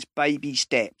minute it's baby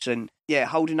steps, and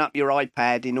holding up your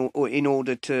iPad in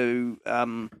order to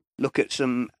look at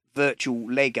some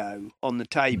virtual Lego on the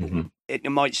table.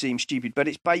 It might seem stupid, but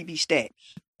it's baby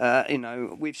steps.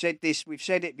 We've said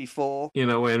it before.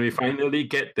 When we finally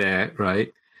get there,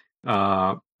 right?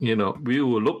 We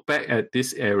will look back at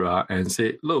this era and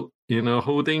say, look,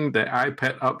 holding the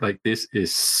iPad up like this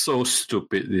is so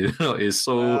stupid. It's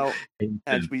so.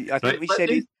 I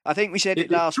think we said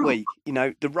it last week.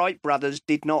 The Wright brothers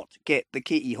did not get the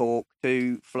Kitty Hawk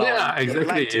to fly. Yeah,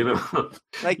 exactly.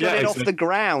 They got it off the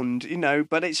ground.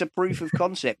 But it's a proof of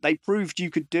concept. They proved you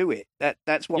could do it.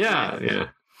 That's what. Yeah.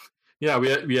 Yeah,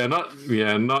 we are not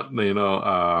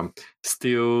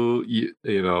still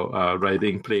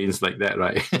riding planes like that,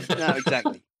 right? No,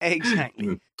 exactly.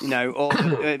 Or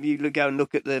if you go and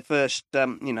look at the first,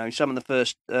 some of the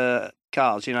first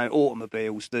cars,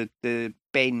 automobiles, the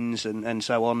Benz and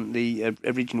so on, the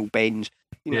original Benz,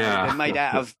 they're made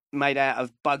out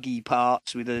of buggy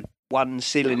parts with a one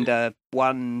cylinder,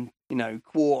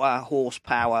 quarter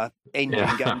horsepower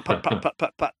engine going put,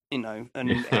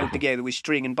 and held together with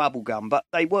string and bubble gum, but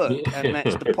they work, and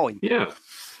that's the point. Yeah,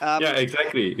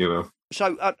 exactly.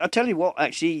 So I tell you what,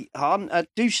 actually, Han,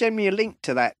 do send me a link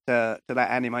to that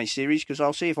anime series because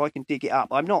I'll see if I can dig it up.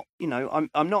 I'm not,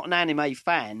 I'm not an anime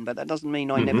fan, but that doesn't mean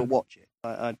I never watch it.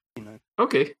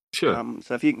 Okay, sure.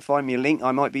 So if you can find me a link,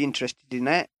 I might be interested in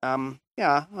that. I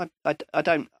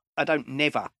don't.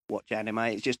 never watch anime.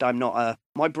 It's just I'm not a.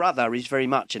 My brother is very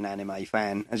much an anime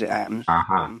fan, as it happens.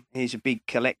 He's a big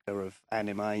collector of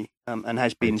anime, and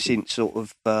has been since sort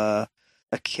of was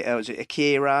it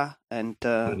Akira and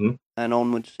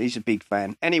onwards. He's a big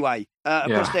fan. Anyway,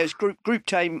 of course, there's group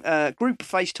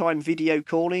FaceTime video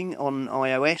calling on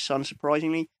iOS,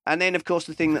 unsurprisingly, and then of course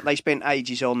the thing that they spent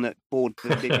ages on that bored the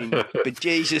living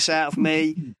bejesus out of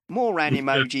me: more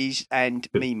animojis and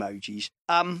memojis.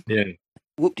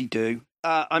 Whoop-de-doo.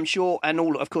 I'm sure, and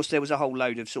of course, there was a whole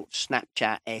load of sort of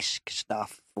Snapchat-esque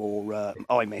stuff for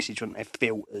iMessage, wasn't there?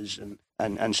 Filters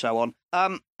and so on.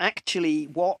 Actually,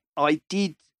 what I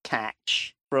did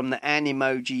catch from the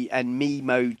Animoji and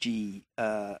Memoji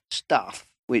stuff,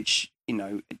 which,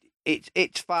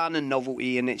 it's fun and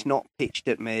novelty, and it's not pitched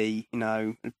at me,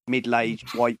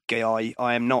 middle-aged white guy.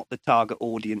 I am not the target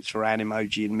audience for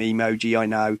Animoji and Memoji, I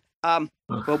know.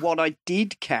 But what I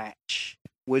did catch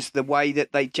was the way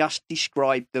that they just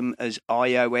described them as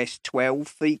iOS 12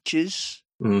 features,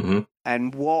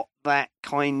 and what that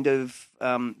kind of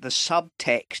the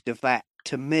subtext of that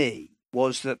to me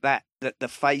was that the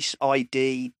Face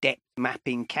ID depth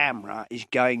mapping camera is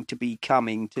going to be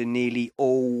coming to nearly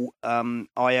all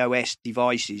iOS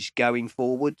devices going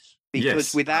forwards.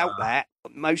 Because without that,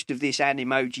 most of this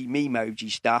Animoji,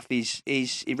 Memoji stuff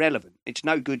is irrelevant. It's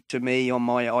no good to me on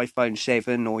my iPhone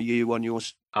 7 or you on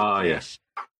yours. Yes.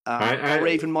 Or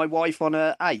even my wife on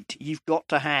her 8. You've got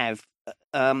to have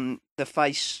the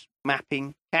face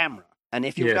mapping camera. And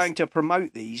if you're going to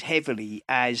promote these heavily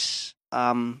as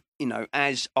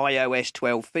as iOS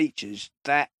 12 features,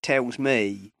 that tells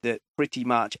me that pretty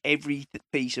much every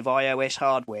piece of iOS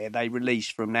hardware they release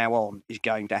from now on is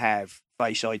going to have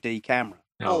Face ID camera.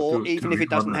 Or even if it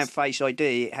doesn't have Face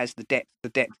ID, it has the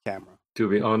depth camera. To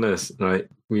be honest, right,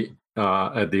 we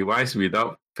a device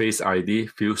without Face ID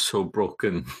feels so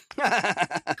broken.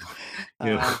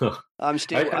 I'm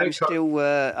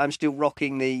still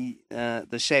rocking the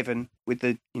 7 with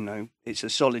the it's a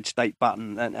solid state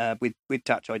button and with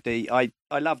Touch ID. I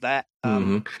love that.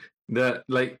 I've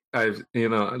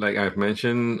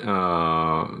mentioned,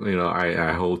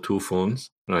 I hold two phones.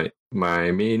 Right,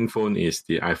 my main phone is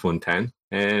the iPhone 10,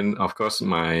 and of course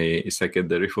my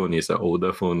secondary phone is an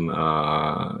older phone,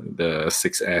 the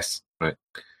 6S. Right.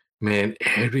 Man,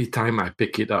 every time I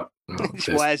pick it up,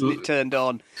 why hasn't it turned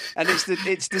on? And it's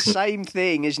the same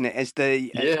thing, isn't it? As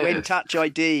when Touch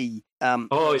ID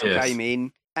came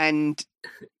in, and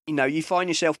you find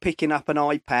yourself picking up an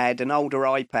older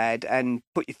iPad, and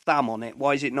put your thumb on it.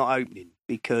 Why is it not opening?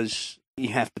 Because you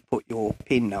have to put your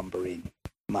PIN number in.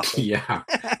 Yeah,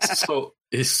 so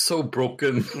it's so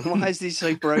broken. Why is this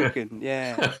so broken?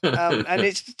 Yeah, and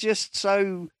it's just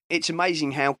so. It's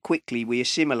amazing how quickly we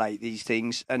assimilate these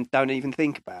things and don't even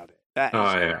think about it.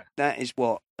 That is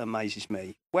what amazes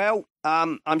me. Well,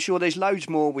 I'm sure there's loads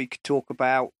more we could talk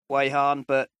about, Wei Han,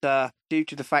 but due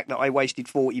to the fact that I wasted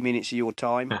 40 minutes of your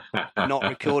time not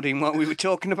recording what we were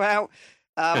talking about,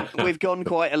 we've gone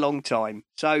quite a long time.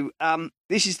 So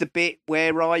this is the bit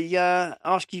where I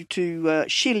ask you to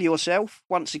shill yourself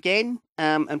once again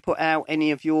and put out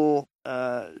any of your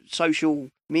social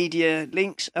media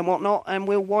links and whatnot, and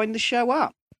we'll wind the show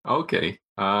up. Okay.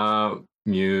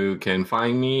 You can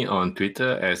find me on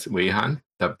Twitter as Weihan,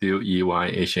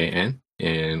 Weyhan,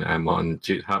 and I'm on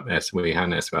GitHub as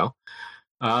Weihan as well.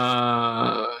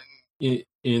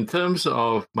 In terms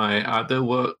of my other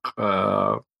work,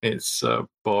 it's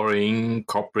boring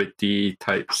corporate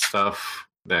type stuff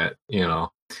that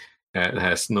that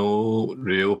has no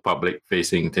real public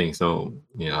facing thing. So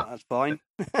that's fine.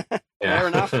 Fair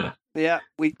enough. Yeah,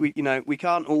 we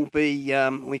can't all be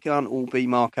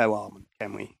Marco Arment,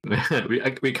 can we?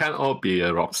 we can't all be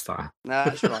a rock star. No,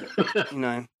 that's right.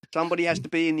 Somebody has to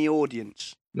be in the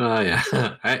audience. Yeah,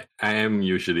 I am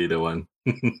usually the one.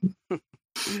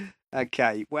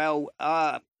 Okay, well,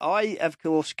 I, of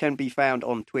course, can be found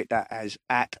on Twitter as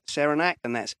 @Serenak,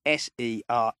 and that's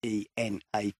SERENAK.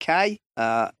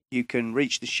 You can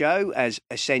reach the show as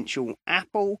Essential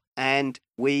Apple, and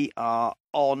we are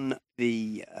on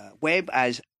the web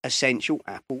as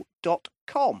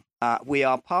essentialapple.com. We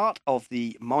are part of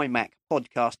the MyMac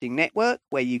podcasting network,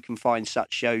 where you can find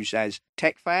such shows as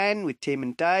Tech Fan with Tim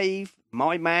and Dave,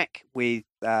 MyMac with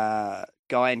Guy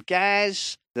and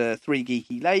Gaz, the Three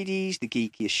Geeky Ladies, the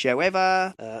geekiest show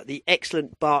ever, the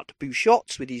excellent Bart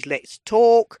Bouchotts with his Let's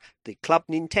Talk, the Club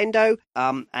Nintendo,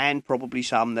 and probably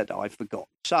some that I've forgotten.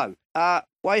 So,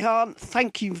 Wei Han,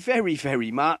 thank you very,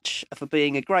 very much for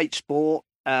being a great sport,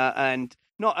 and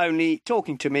not only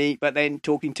talking to me, but then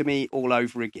talking to me all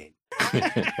over again.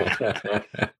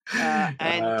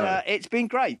 And it's been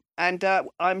great, and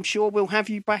I'm sure we'll have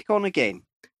you back on again.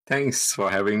 Thanks for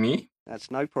having me.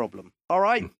 That's no problem. All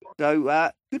right.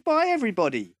 So goodbye,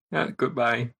 everybody. Yeah,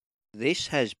 goodbye. This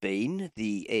has been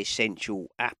the Essential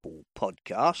Apple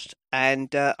podcast,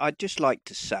 and I'd just like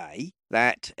to say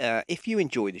that if you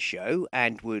enjoy the show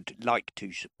and would like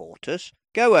to support us,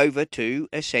 go over to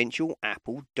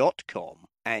essentialapple.com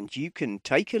and you can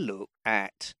take a look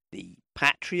at the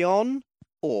Patreon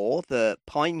or the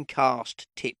Pinecast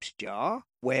tips jar,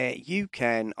 where you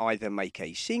can either make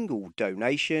a single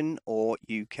donation or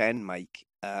you can make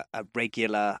a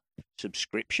regular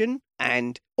subscription,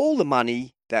 and all the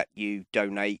money that you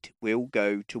donate will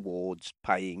go towards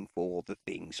paying for the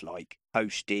things like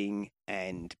hosting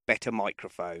and better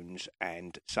microphones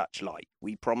and such like.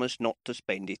 We promise not to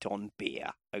spend it on beer,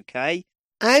 okay?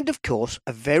 And of course,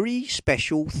 a very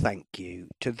special thank you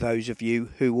to those of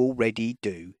you who already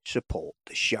do support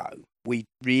the show. We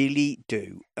really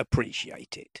do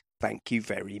appreciate it. Thank you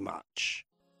very much.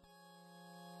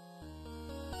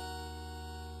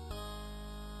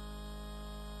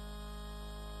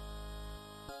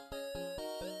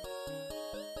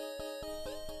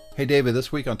 Hey David,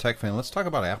 this week on TechFan, let's talk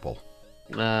about Apple.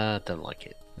 Don't like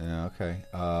it. Yeah, okay.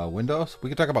 Windows? We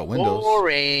can talk about Windows.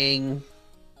 Boring.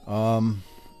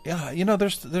 Yeah, you know,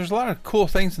 there's a lot of cool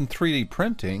things in 3D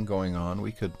printing going on.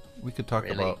 We could talk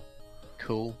Really? about.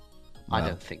 Cool. No. I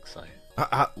don't think so.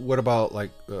 What about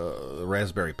like the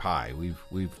Raspberry Pi?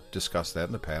 We've discussed that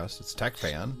in the past. It's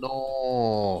TechFan.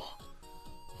 No.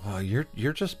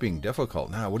 You're just being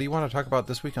difficult now. What do you want to talk about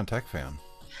this week on TechFan?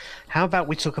 How about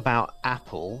we talk about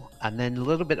Apple and then a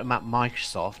little bit about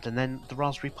Microsoft and then the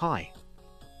Raspberry Pi?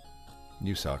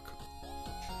 You suck.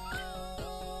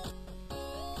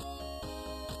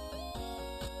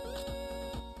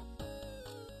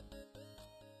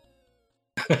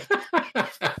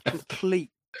 Complete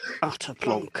utter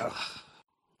plonker.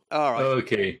 All right.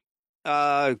 Okay.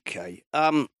 Okay.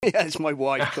 Yeah, it's my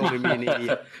wife calling me an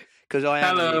idiot because I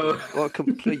am. Hello. An idiot. What a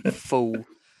complete fool.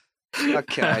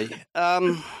 Okay.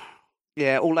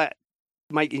 Yeah, all that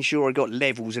making sure I got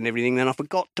levels and everything, then I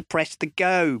forgot to press the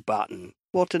go button.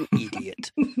 What an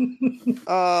idiot.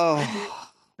 Oh,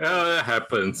 That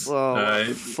happens.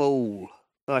 fool.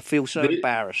 I feel so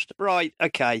embarrassed. Right,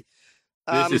 okay.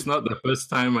 This is not the first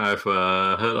time I've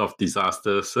heard of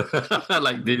disasters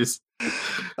like this.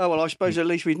 Oh, well, I suppose at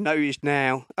least we've noticed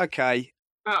now. Okay.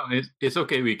 Oh, it's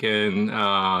okay. We can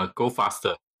go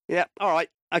faster. Yeah, all right.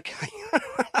 Okay.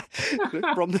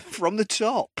 from the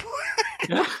top.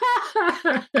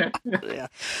 Yeah.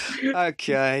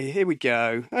 Okay, here we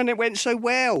go. And it went so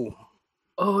well.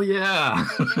 Oh, yeah.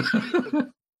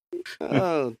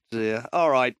 Oh, dear. All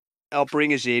right. I'll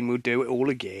bring us in. We'll do it all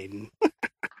again.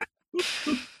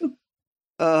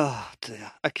 Oh,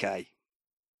 dear. Okay.